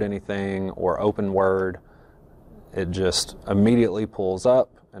download anything or open Word. It just immediately pulls up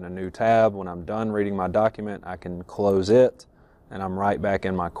in a new tab. When I'm done reading my document, I can close it, and I'm right back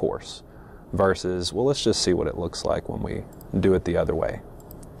in my course. Versus, well, let's just see what it looks like when we do it the other way,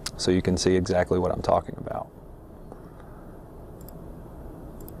 so you can see exactly what I'm talking about.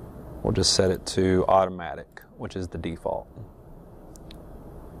 We'll just set it to automatic, which is the default.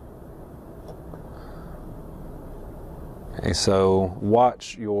 Okay, so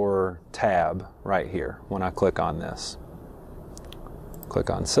watch your tab right here when I click on this. Click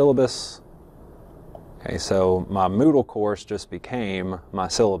on syllabus. Okay, so my Moodle course just became my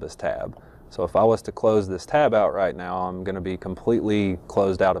syllabus tab. So if I was to close this tab out right now, I'm going to be completely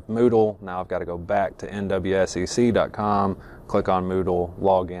closed out of Moodle. Now I've got to go back to nwsec.com, click on Moodle,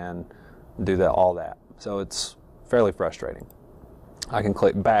 log in, do all that. So it's fairly frustrating. I can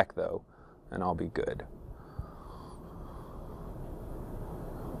click back though, and I'll be good.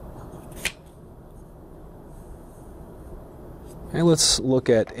 Okay, let's look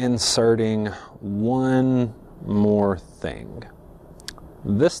at inserting one more thing.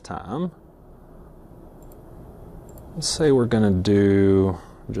 This time, let's say we're going to do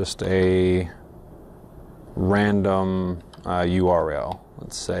just a random URL.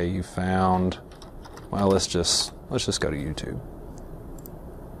 Let's say you found, well, let's just go to YouTube.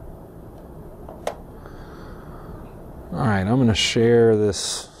 All right, I'm going to share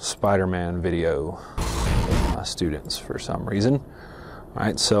this Spider-Man video with my students for some reason. All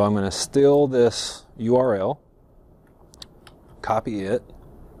right, so I'm going to steal this URL, copy it,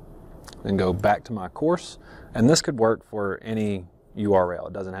 and go back to my course. And this could work for any URL.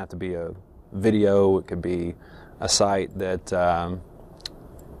 It doesn't have to be a video. It could be a site that,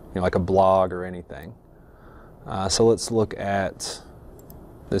 like a blog or anything. So let's look at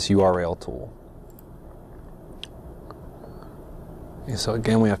this URL tool. Okay, so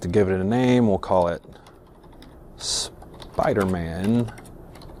again, we have to give it a name. We'll call it Spider-Man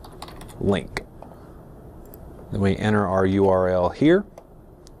link. Then we enter our URL here.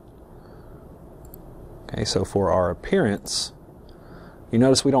 Okay, so for our appearance, you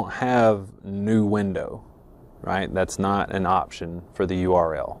notice we don't have new window, right? That's not an option for the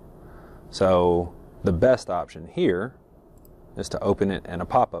URL. So the best option here is to open it in a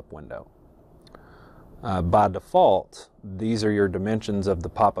pop-up window. By default, these are your dimensions of the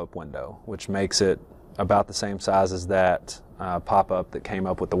pop-up window, which makes it about the same size as that pop-up that came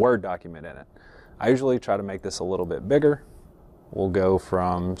up with the Word document in it. I usually try to make this a little bit bigger. We'll go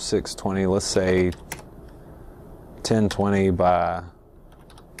from 620, let's say 1020 by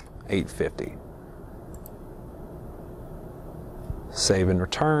 850. Save and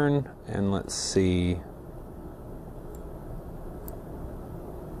return, and let's see.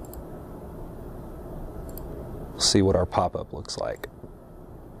 See what our pop-up looks like.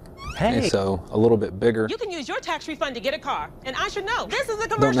 Hey. Okay, so a little bit bigger. You can use your tax refund to get a car, and I should know. This is a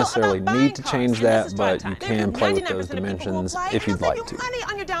commercial. Don't necessarily about buying need to change cars, that, but you can play with those dimensions if you'd like to. Money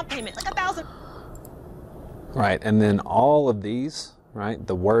on your down payment, like $1,000. Right, and then all of these, right,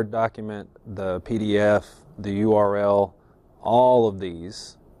 the Word document, the PDF, the URL, all of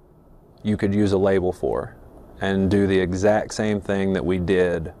these, you could use a label for and do the exact same thing that we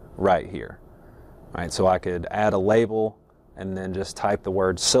did right here. Right, so I could add a label and then just type the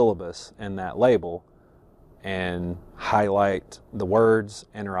word syllabus in that label and highlight the words,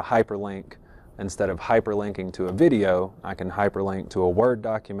 enter a hyperlink. Instead of hyperlinking to a video, I can hyperlink to a Word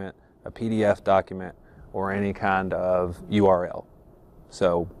document, a PDF document, or any kind of URL.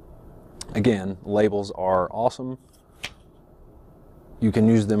 So again, labels are awesome. You can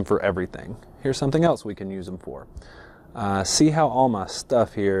use them for everything. Here's something else we can use them for. See how all my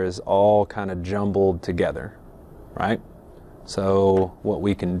stuff here is all kind of jumbled together, right? So what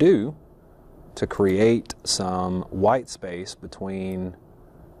we can do to create some white space between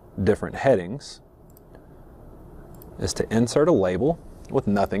different headings is to insert a label with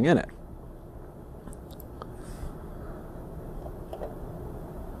nothing in it.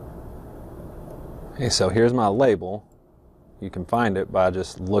 Okay, so here's my label. You can find it by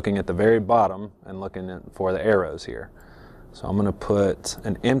just looking at the very bottom and looking for the arrows here. So I'm going to put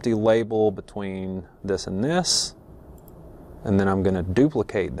an empty label between this and this, and then I'm going to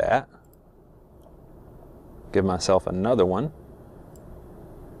duplicate that, give myself another one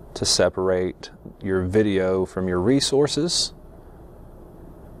to separate your video from your resources,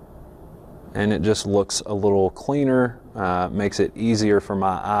 and it just looks a little cleaner, makes it easier for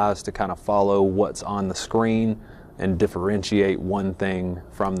my eyes to kind of follow what's on the screen and differentiate one thing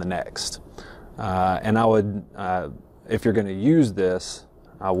from the next. And I would, if you're going to use this,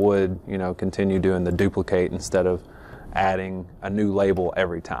 I would, continue doing the duplicate instead of adding a new label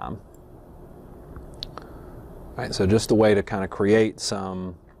every time. All right, so just a way to kind of create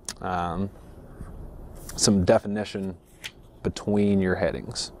some definition between your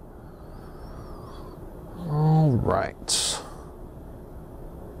headings. All right.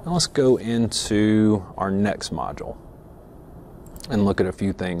 Now let's go into our next module and look at a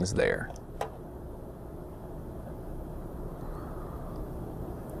few things there.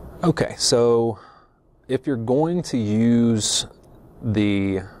 Okay, so if you're going to use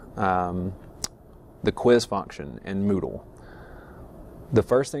the quiz function in Moodle, the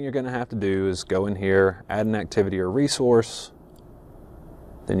first thing you're going to have to do is go in here, add an activity or resource,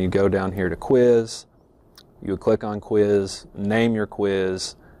 then you go down here to quiz, you click on quiz, name your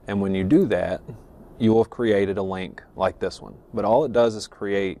quiz, and when you do that, you will have created a link like this one. But all it does is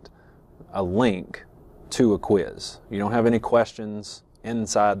create a link to a quiz. You don't have any questions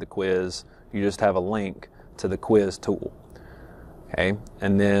inside the quiz, you just have a link to the quiz tool. Okay,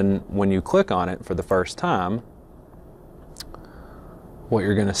 and then when you click on it for the first time, what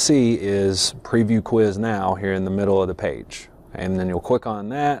you're going to see is preview quiz now here in the middle of the page. And then you'll click on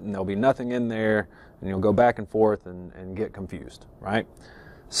that and there'll be nothing in there, and you'll go back and forth and get confused, right?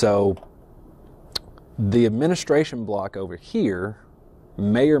 So the administration block over here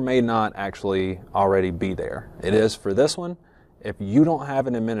may or may not actually already be there. It is for this one. If you don't have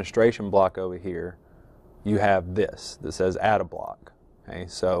an administration block over here, you have this that says add a block. Okay,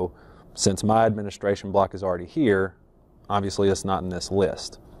 so since my administration block is already here, obviously it's not in this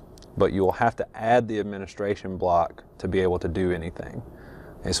list, but you will have to add the administration block to be able to do anything.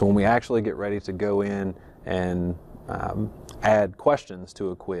 Okay, so when we actually get ready to go in and add questions to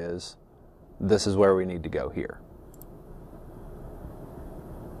a quiz, this is where we need to go here.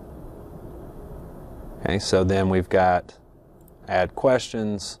 Okay, so then we've got add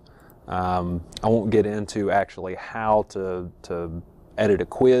questions. I won't get into actually how to edit a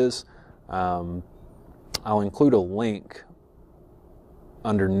quiz. I'll include a link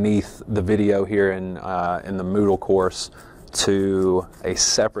underneath the video here in the Moodle course to a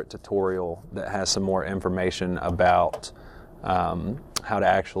separate tutorial that has some more information about how to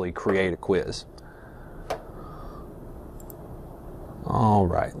actually create a quiz. All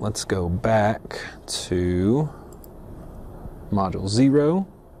right, let's go back to Module 0.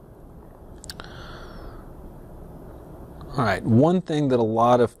 All right, one thing that a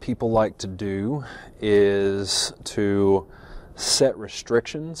lot of people like to do is to set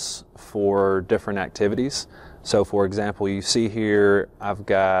restrictions for different activities. So for example, you see here I've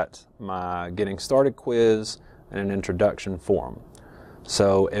got my Getting Started quiz and an introduction form.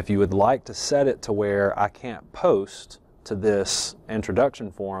 So if you would like to set it to where I can't post to this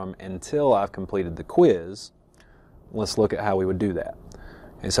introduction forum until I've completed the quiz, let's look at how we would do that.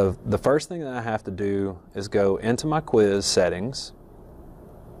 And so the first thing that I have to do is go into my quiz settings,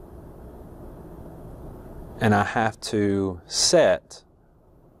 and I have to set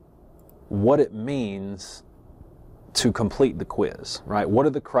what it means to complete the quiz, right? What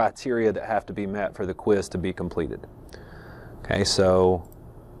are the criteria that have to be met for the quiz to be completed? Okay, so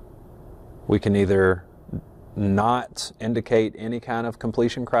we can either not indicate any kind of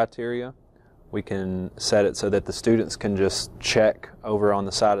completion criteria. We can set it so that the students can just check over on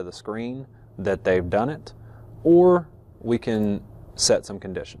the side of the screen that they've done it, or we can set some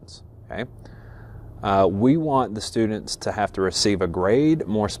conditions, okay? We want the students to have to receive a grade,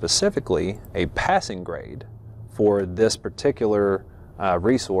 more specifically a passing grade, for this particular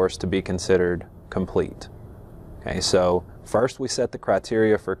resource to be considered complete. Okay, so first we set the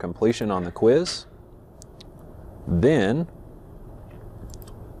criteria for completion on the quiz. Then,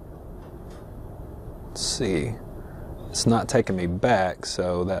 let's see, it's not taking me back,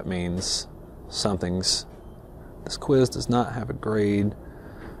 so that means this quiz does not have a grade.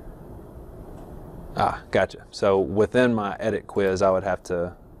 Ah, gotcha. So within my edit quiz, I would have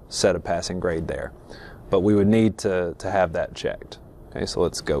to set a passing grade there. But we would need to have that checked. Okay, so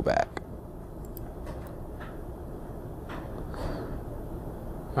let's go back.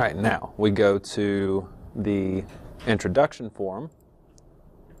 All right, now we go to the introduction form,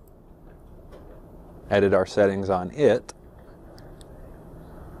 edit our settings on it.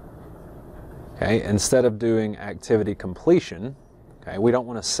 Okay, instead of doing activity completion, okay, we don't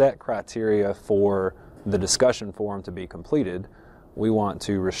want to set criteria for the discussion forum to be completed. We want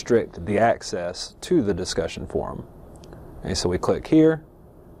to restrict the access to the discussion forum. Okay, so we click here,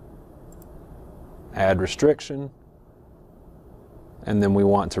 add restriction, and then we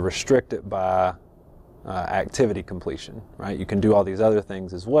want to restrict it by activity completion, right? You can do all these other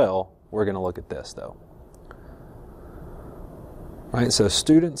things as well. We're going to look at this though. Right, so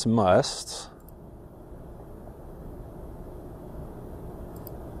students must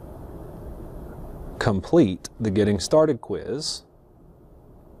complete the Getting Started quiz,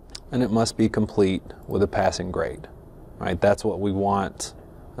 and it must be complete with a passing grade, right? That's what we want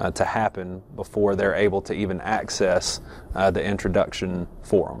to happen before they're able to even access the introduction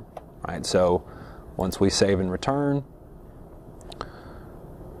forum, right? So once we save and return,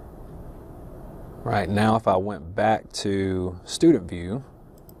 right now if I went back to student view,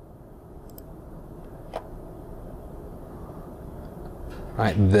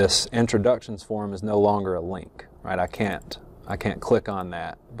 right, this introductions form is no longer a link, right? I can't click on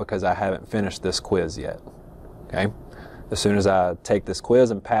that because I haven't finished this quiz yet, okay? As soon as I take this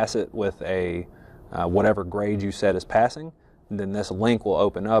quiz and pass it with a whatever grade you set as passing, then this link will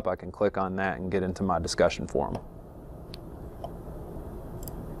open up. I can click on that and get into my discussion forum.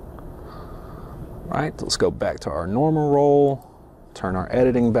 Right, let's go back to our normal role, turn our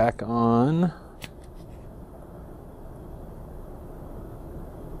editing back on.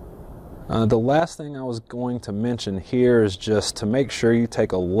 The last thing I was going to mention here is just to make sure you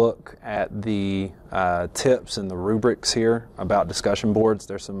take a look at the tips and the rubrics here about discussion boards.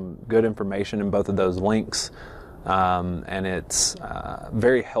 There's some good information in both of those links, and it's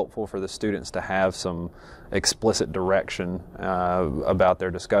very helpful for the students to have some explicit direction about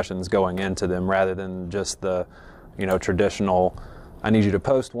their discussions going into them, rather than just the, traditional, I need you to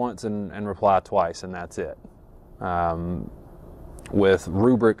post once and reply twice and that's it. With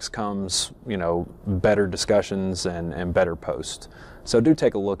rubrics comes, better discussions and better posts. So do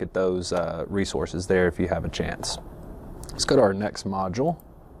take a look at those resources there if you have a chance. Let's go to our next module.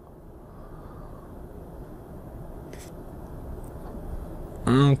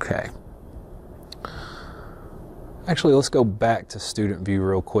 Okay. Actually, let's go back to student view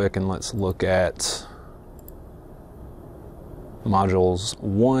real quick and let's look at modules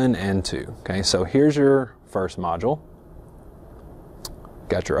 1 and 2. Okay, so here's your first module.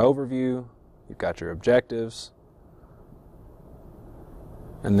 Got your overview, you've got your objectives,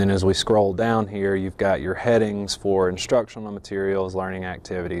 and then as we scroll down here, you've got your headings for instructional materials, learning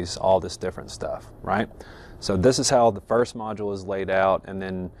activities, all this different stuff, right? So this is how the first module is laid out, and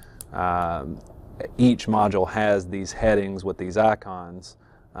then each module has these headings with these icons.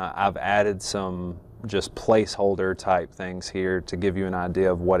 I've added some just placeholder type things here to give you an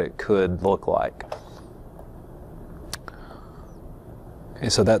idea of what it could look like.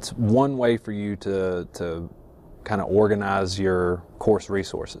 And so that's one way for you to kind of organize your course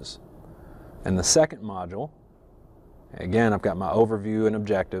resources. And the second module, again, I've got my overview and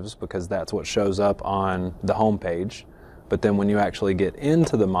objectives because that's what shows up on the home page. But then when you actually get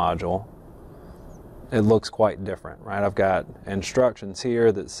into the module, it looks quite different, right? I've got instructions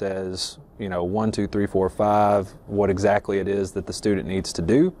here that says, you know, 1, 2, 3, 4, 5, what exactly it is that the student needs to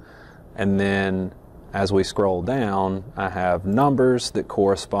do. And then as we scroll down, I have numbers that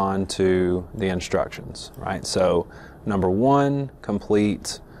correspond to the instructions, right? So number 1,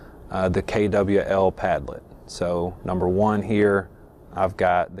 complete the KWL Padlet. So number 1 here, I've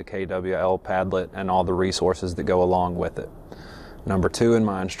got the KWL Padlet and all the resources that go along with it. Number 2 in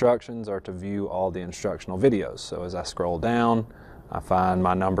my instructions are to view all the instructional videos. So as I scroll down, I find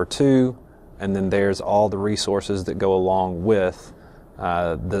my number 2, and then there's all the resources that go along with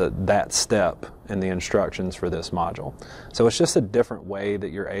that step in the instructions for this module. So it's just a different way that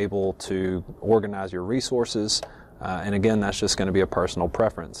you're able to organize your resources, and again, that's just going to be a personal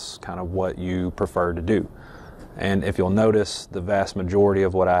preference, kind of what you prefer to do. And if you'll notice, the vast majority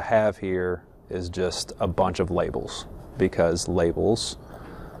of what I have here is just a bunch of labels, because labels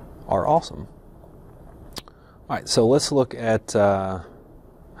are awesome. All right, so let's look at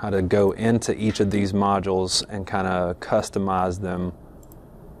how to go into each of these modules and kind of customize them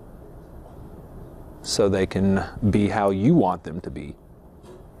so they can be how you want them to be.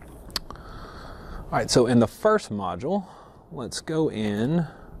 All right, so in the first module, let's go in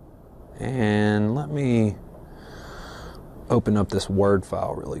and let me open up this Word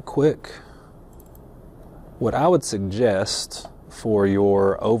file really quick. What I would suggest for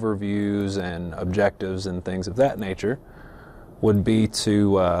your overviews and objectives and things of that nature would be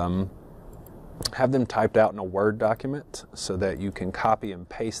to have them typed out in a Word document so that you can copy and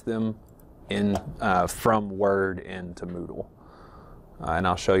paste them in from Word into Moodle. And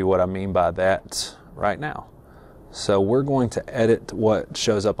I'll show you what I mean by that right now. So we're going to edit what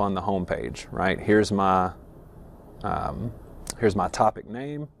shows up on the home page, right? Here's my topic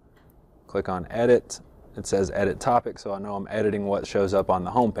name. Click on edit. It says edit topic, so I know I'm editing what shows up on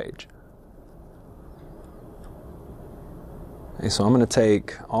the home page. Okay, so I'm going to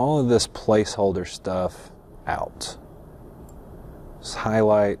take all of this placeholder stuff out. Just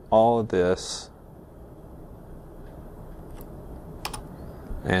highlight all of this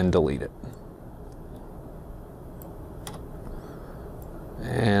and delete it.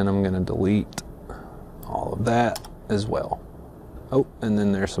 And I'm going to delete all of that as well. Oh, and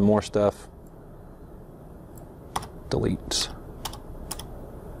then there's some more stuff. Delete.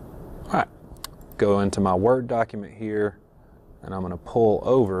 All right, go into my Word document here, and I'm going to pull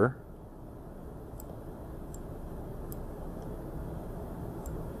over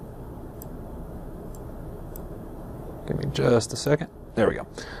give me just a second. There we go.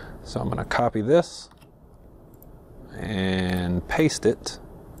 So I'm going to copy this and paste it.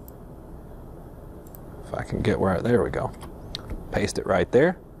 If I can get where, there we go. Paste it right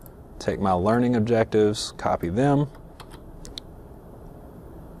there. Take my learning objectives, copy them.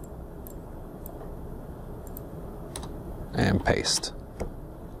 And paste. All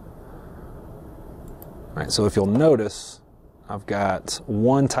right, so if you'll notice, I've got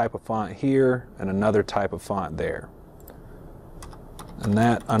one type of font here and another type of font there. And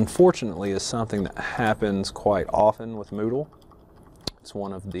that, unfortunately, is something that happens quite often with Moodle. It's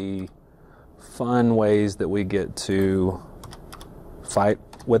one of the fun ways that we get to fight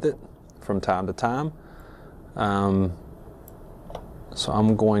with it from time to time. So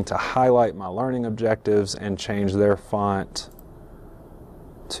I'm going to highlight my learning objectives and change their font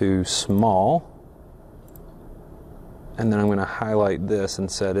to small. And then I'm going to highlight this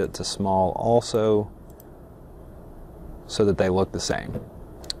and set it to small also, so that they look the same.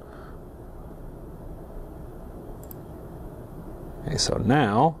 Okay, so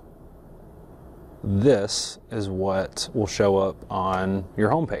now this is what will show up on your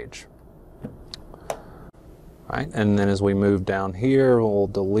home page. Right, and then as we move down here, we'll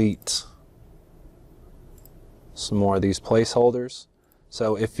delete some more of these placeholders.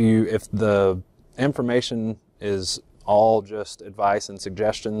 So if the information is all just advice and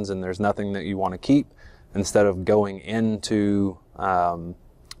suggestions and there's nothing that you want to keep, instead of going into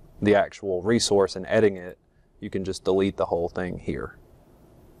the actual resource and editing it, you can just delete the whole thing here.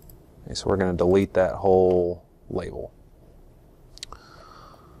 Okay, so we're going to delete that whole label.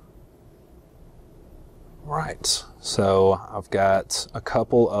 Right, so I've got a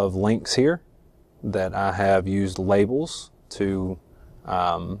couple of links here that I have used labels to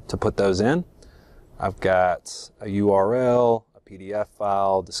put those in. I've got a URL, a PDF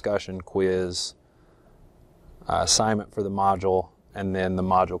file, discussion, quiz, assignment for the module, and then the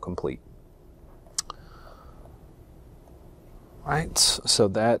module complete. Right, so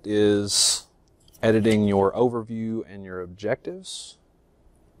that is editing your overview and your objectives.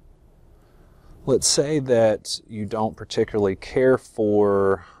 Let's say that you don't particularly care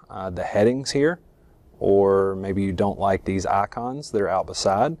for the headings here, or maybe you don't like these icons that are out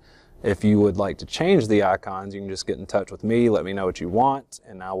beside. If you would like to change the icons, you can just get in touch with me, let me know what you want,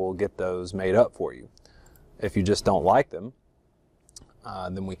 and I will get those made up for you. If you just don't like them,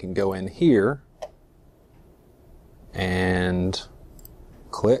 then we can go in here and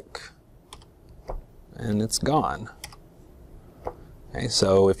click, and it's gone. Okay,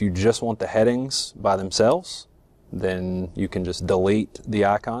 so if you just want the headings by themselves, then you can just delete the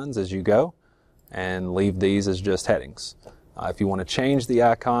icons as you go and leave these as just headings. If you want to change the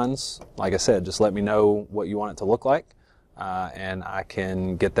icons, like I said, just let me know what you want it to look like, and I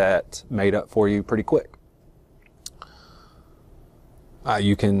can get that made up for you pretty quick.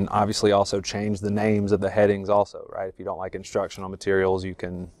 You can obviously also change the names of the headings also, right? If you don't like instructional materials, you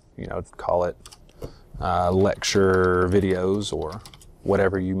can, call it lecture videos or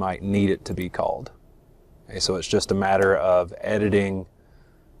whatever you might need it to be called. Okay, so it's just a matter of editing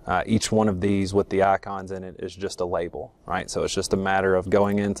each one of these with the icons in it is just a label, right? So it's just a matter of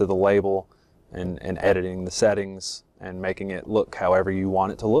going into the label and editing the settings and making it look however you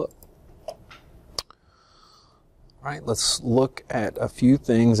want it to look. All right, let's look at a few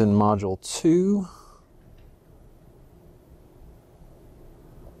things in Module 2.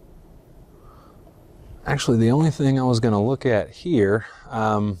 Actually, the only thing I was going to look at here,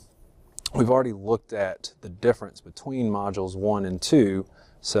 we've already looked at the difference between Modules 1 and 2.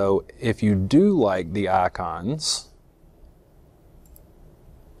 So if you do like the icons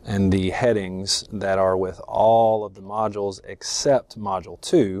and the headings that are with all of the modules except Module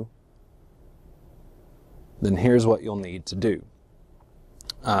 2, then here's what you'll need to do.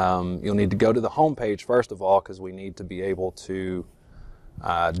 You'll need to go to the home page first of all, because we need to be able to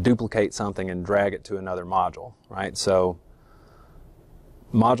duplicate something and drag it to another module, right? So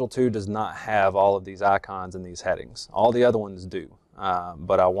Module 2 does not have all of these icons and these headings. All the other ones do,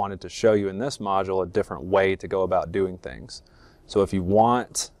 but I wanted to show you in this module a different way to go about doing things. So if you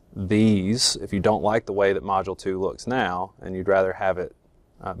want these, if you don't like the way that Module 2 looks now, and you'd rather have it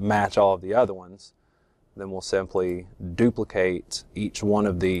match all of the other ones, then we'll simply duplicate each one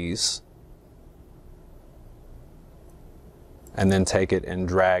of these and then take it and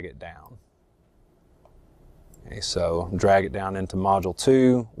drag it down. Okay, so drag it down into Module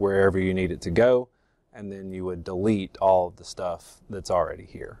 2, wherever you need it to go, and then you would delete all of the stuff that's already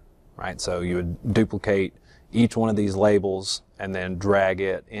here, right? So you would duplicate each one of these labels and then drag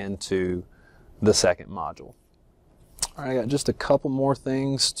it into the second module. All right, I got just a couple more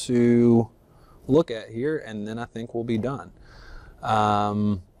things to look at here, and then I think we'll be done.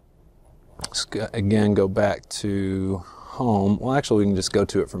 Let's again go back to home. Well, actually, we can just go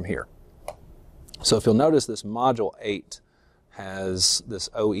to it from here. So if you'll notice, this Module 8 has this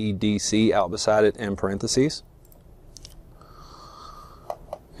OEDC out beside it in parentheses.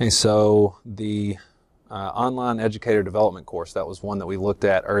 Okay, so the Online Educator Development course, that was one that we looked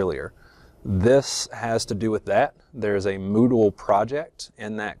at earlier. This has to do with that. There's a Moodle project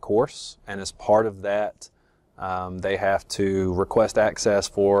in that course, and as part of that, they have to request access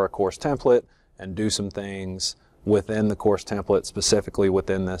for a course template and do some things within the course template, specifically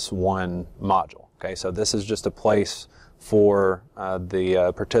within this one module. Okay, so this is just a place for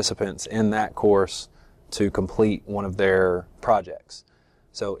the participants in that course to complete one of their projects.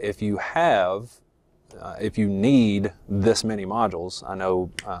 So if you have if you need this many modules, I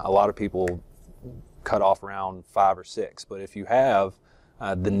know a lot of people cut off around 5 or 6, but if you have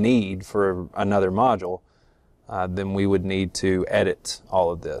the need for another module, then we would need to edit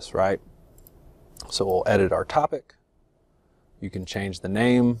all of this, right? So we'll edit our topic. You can change the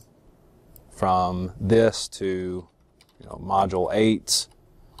name from this to Module 8,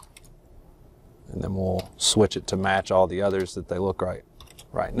 and then we'll switch it to match all the others that they look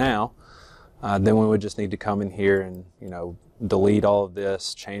right now. Then we would just need to come in here and delete all of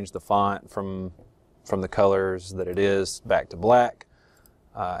this, change the font from from the colors that it is back to black,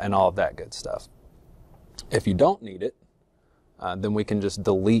 and all of that good stuff. If you don't need it, then we can just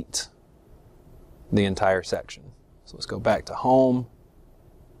delete the entire section. So let's go back to home.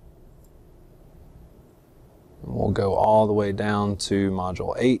 And we'll go all the way down to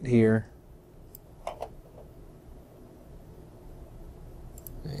module 8 here.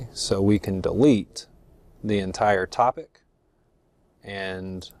 Okay, so we can delete the entire topic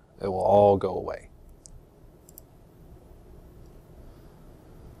and it will all go away.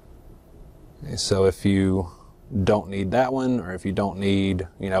 Okay, so if you don't need that one, or if you don't need,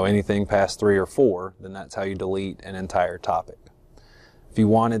 anything past 3 or 4, then that's how you delete an entire topic. If you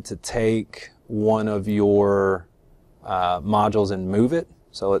wanted to take one of your modules and move it,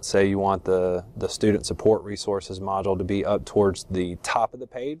 so let's say you want the student support resources module to be up towards the top of the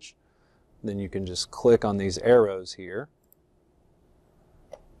page, then you can just click on these arrows here,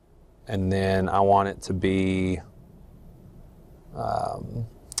 and then I want it to be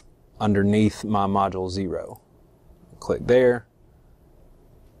underneath my module 0. Click there.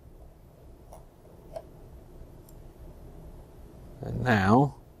 And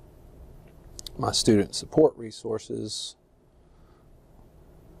now my student support resources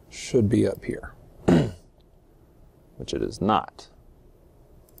should be up here, which it is not.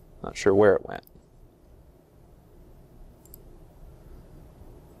 Not sure where it went.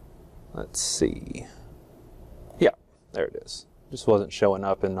 Let's see. Yeah, there it is. Just wasn't showing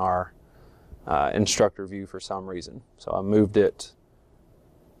up in our instructor view for some reason. So I moved it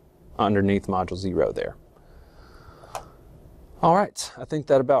underneath module 0 there. All right, I think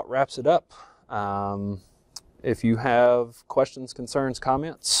that about wraps it up. If you have questions, concerns,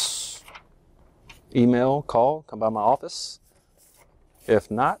 comments, email, call, come by my office. If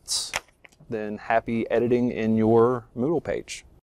not, then happy editing in your Moodle page.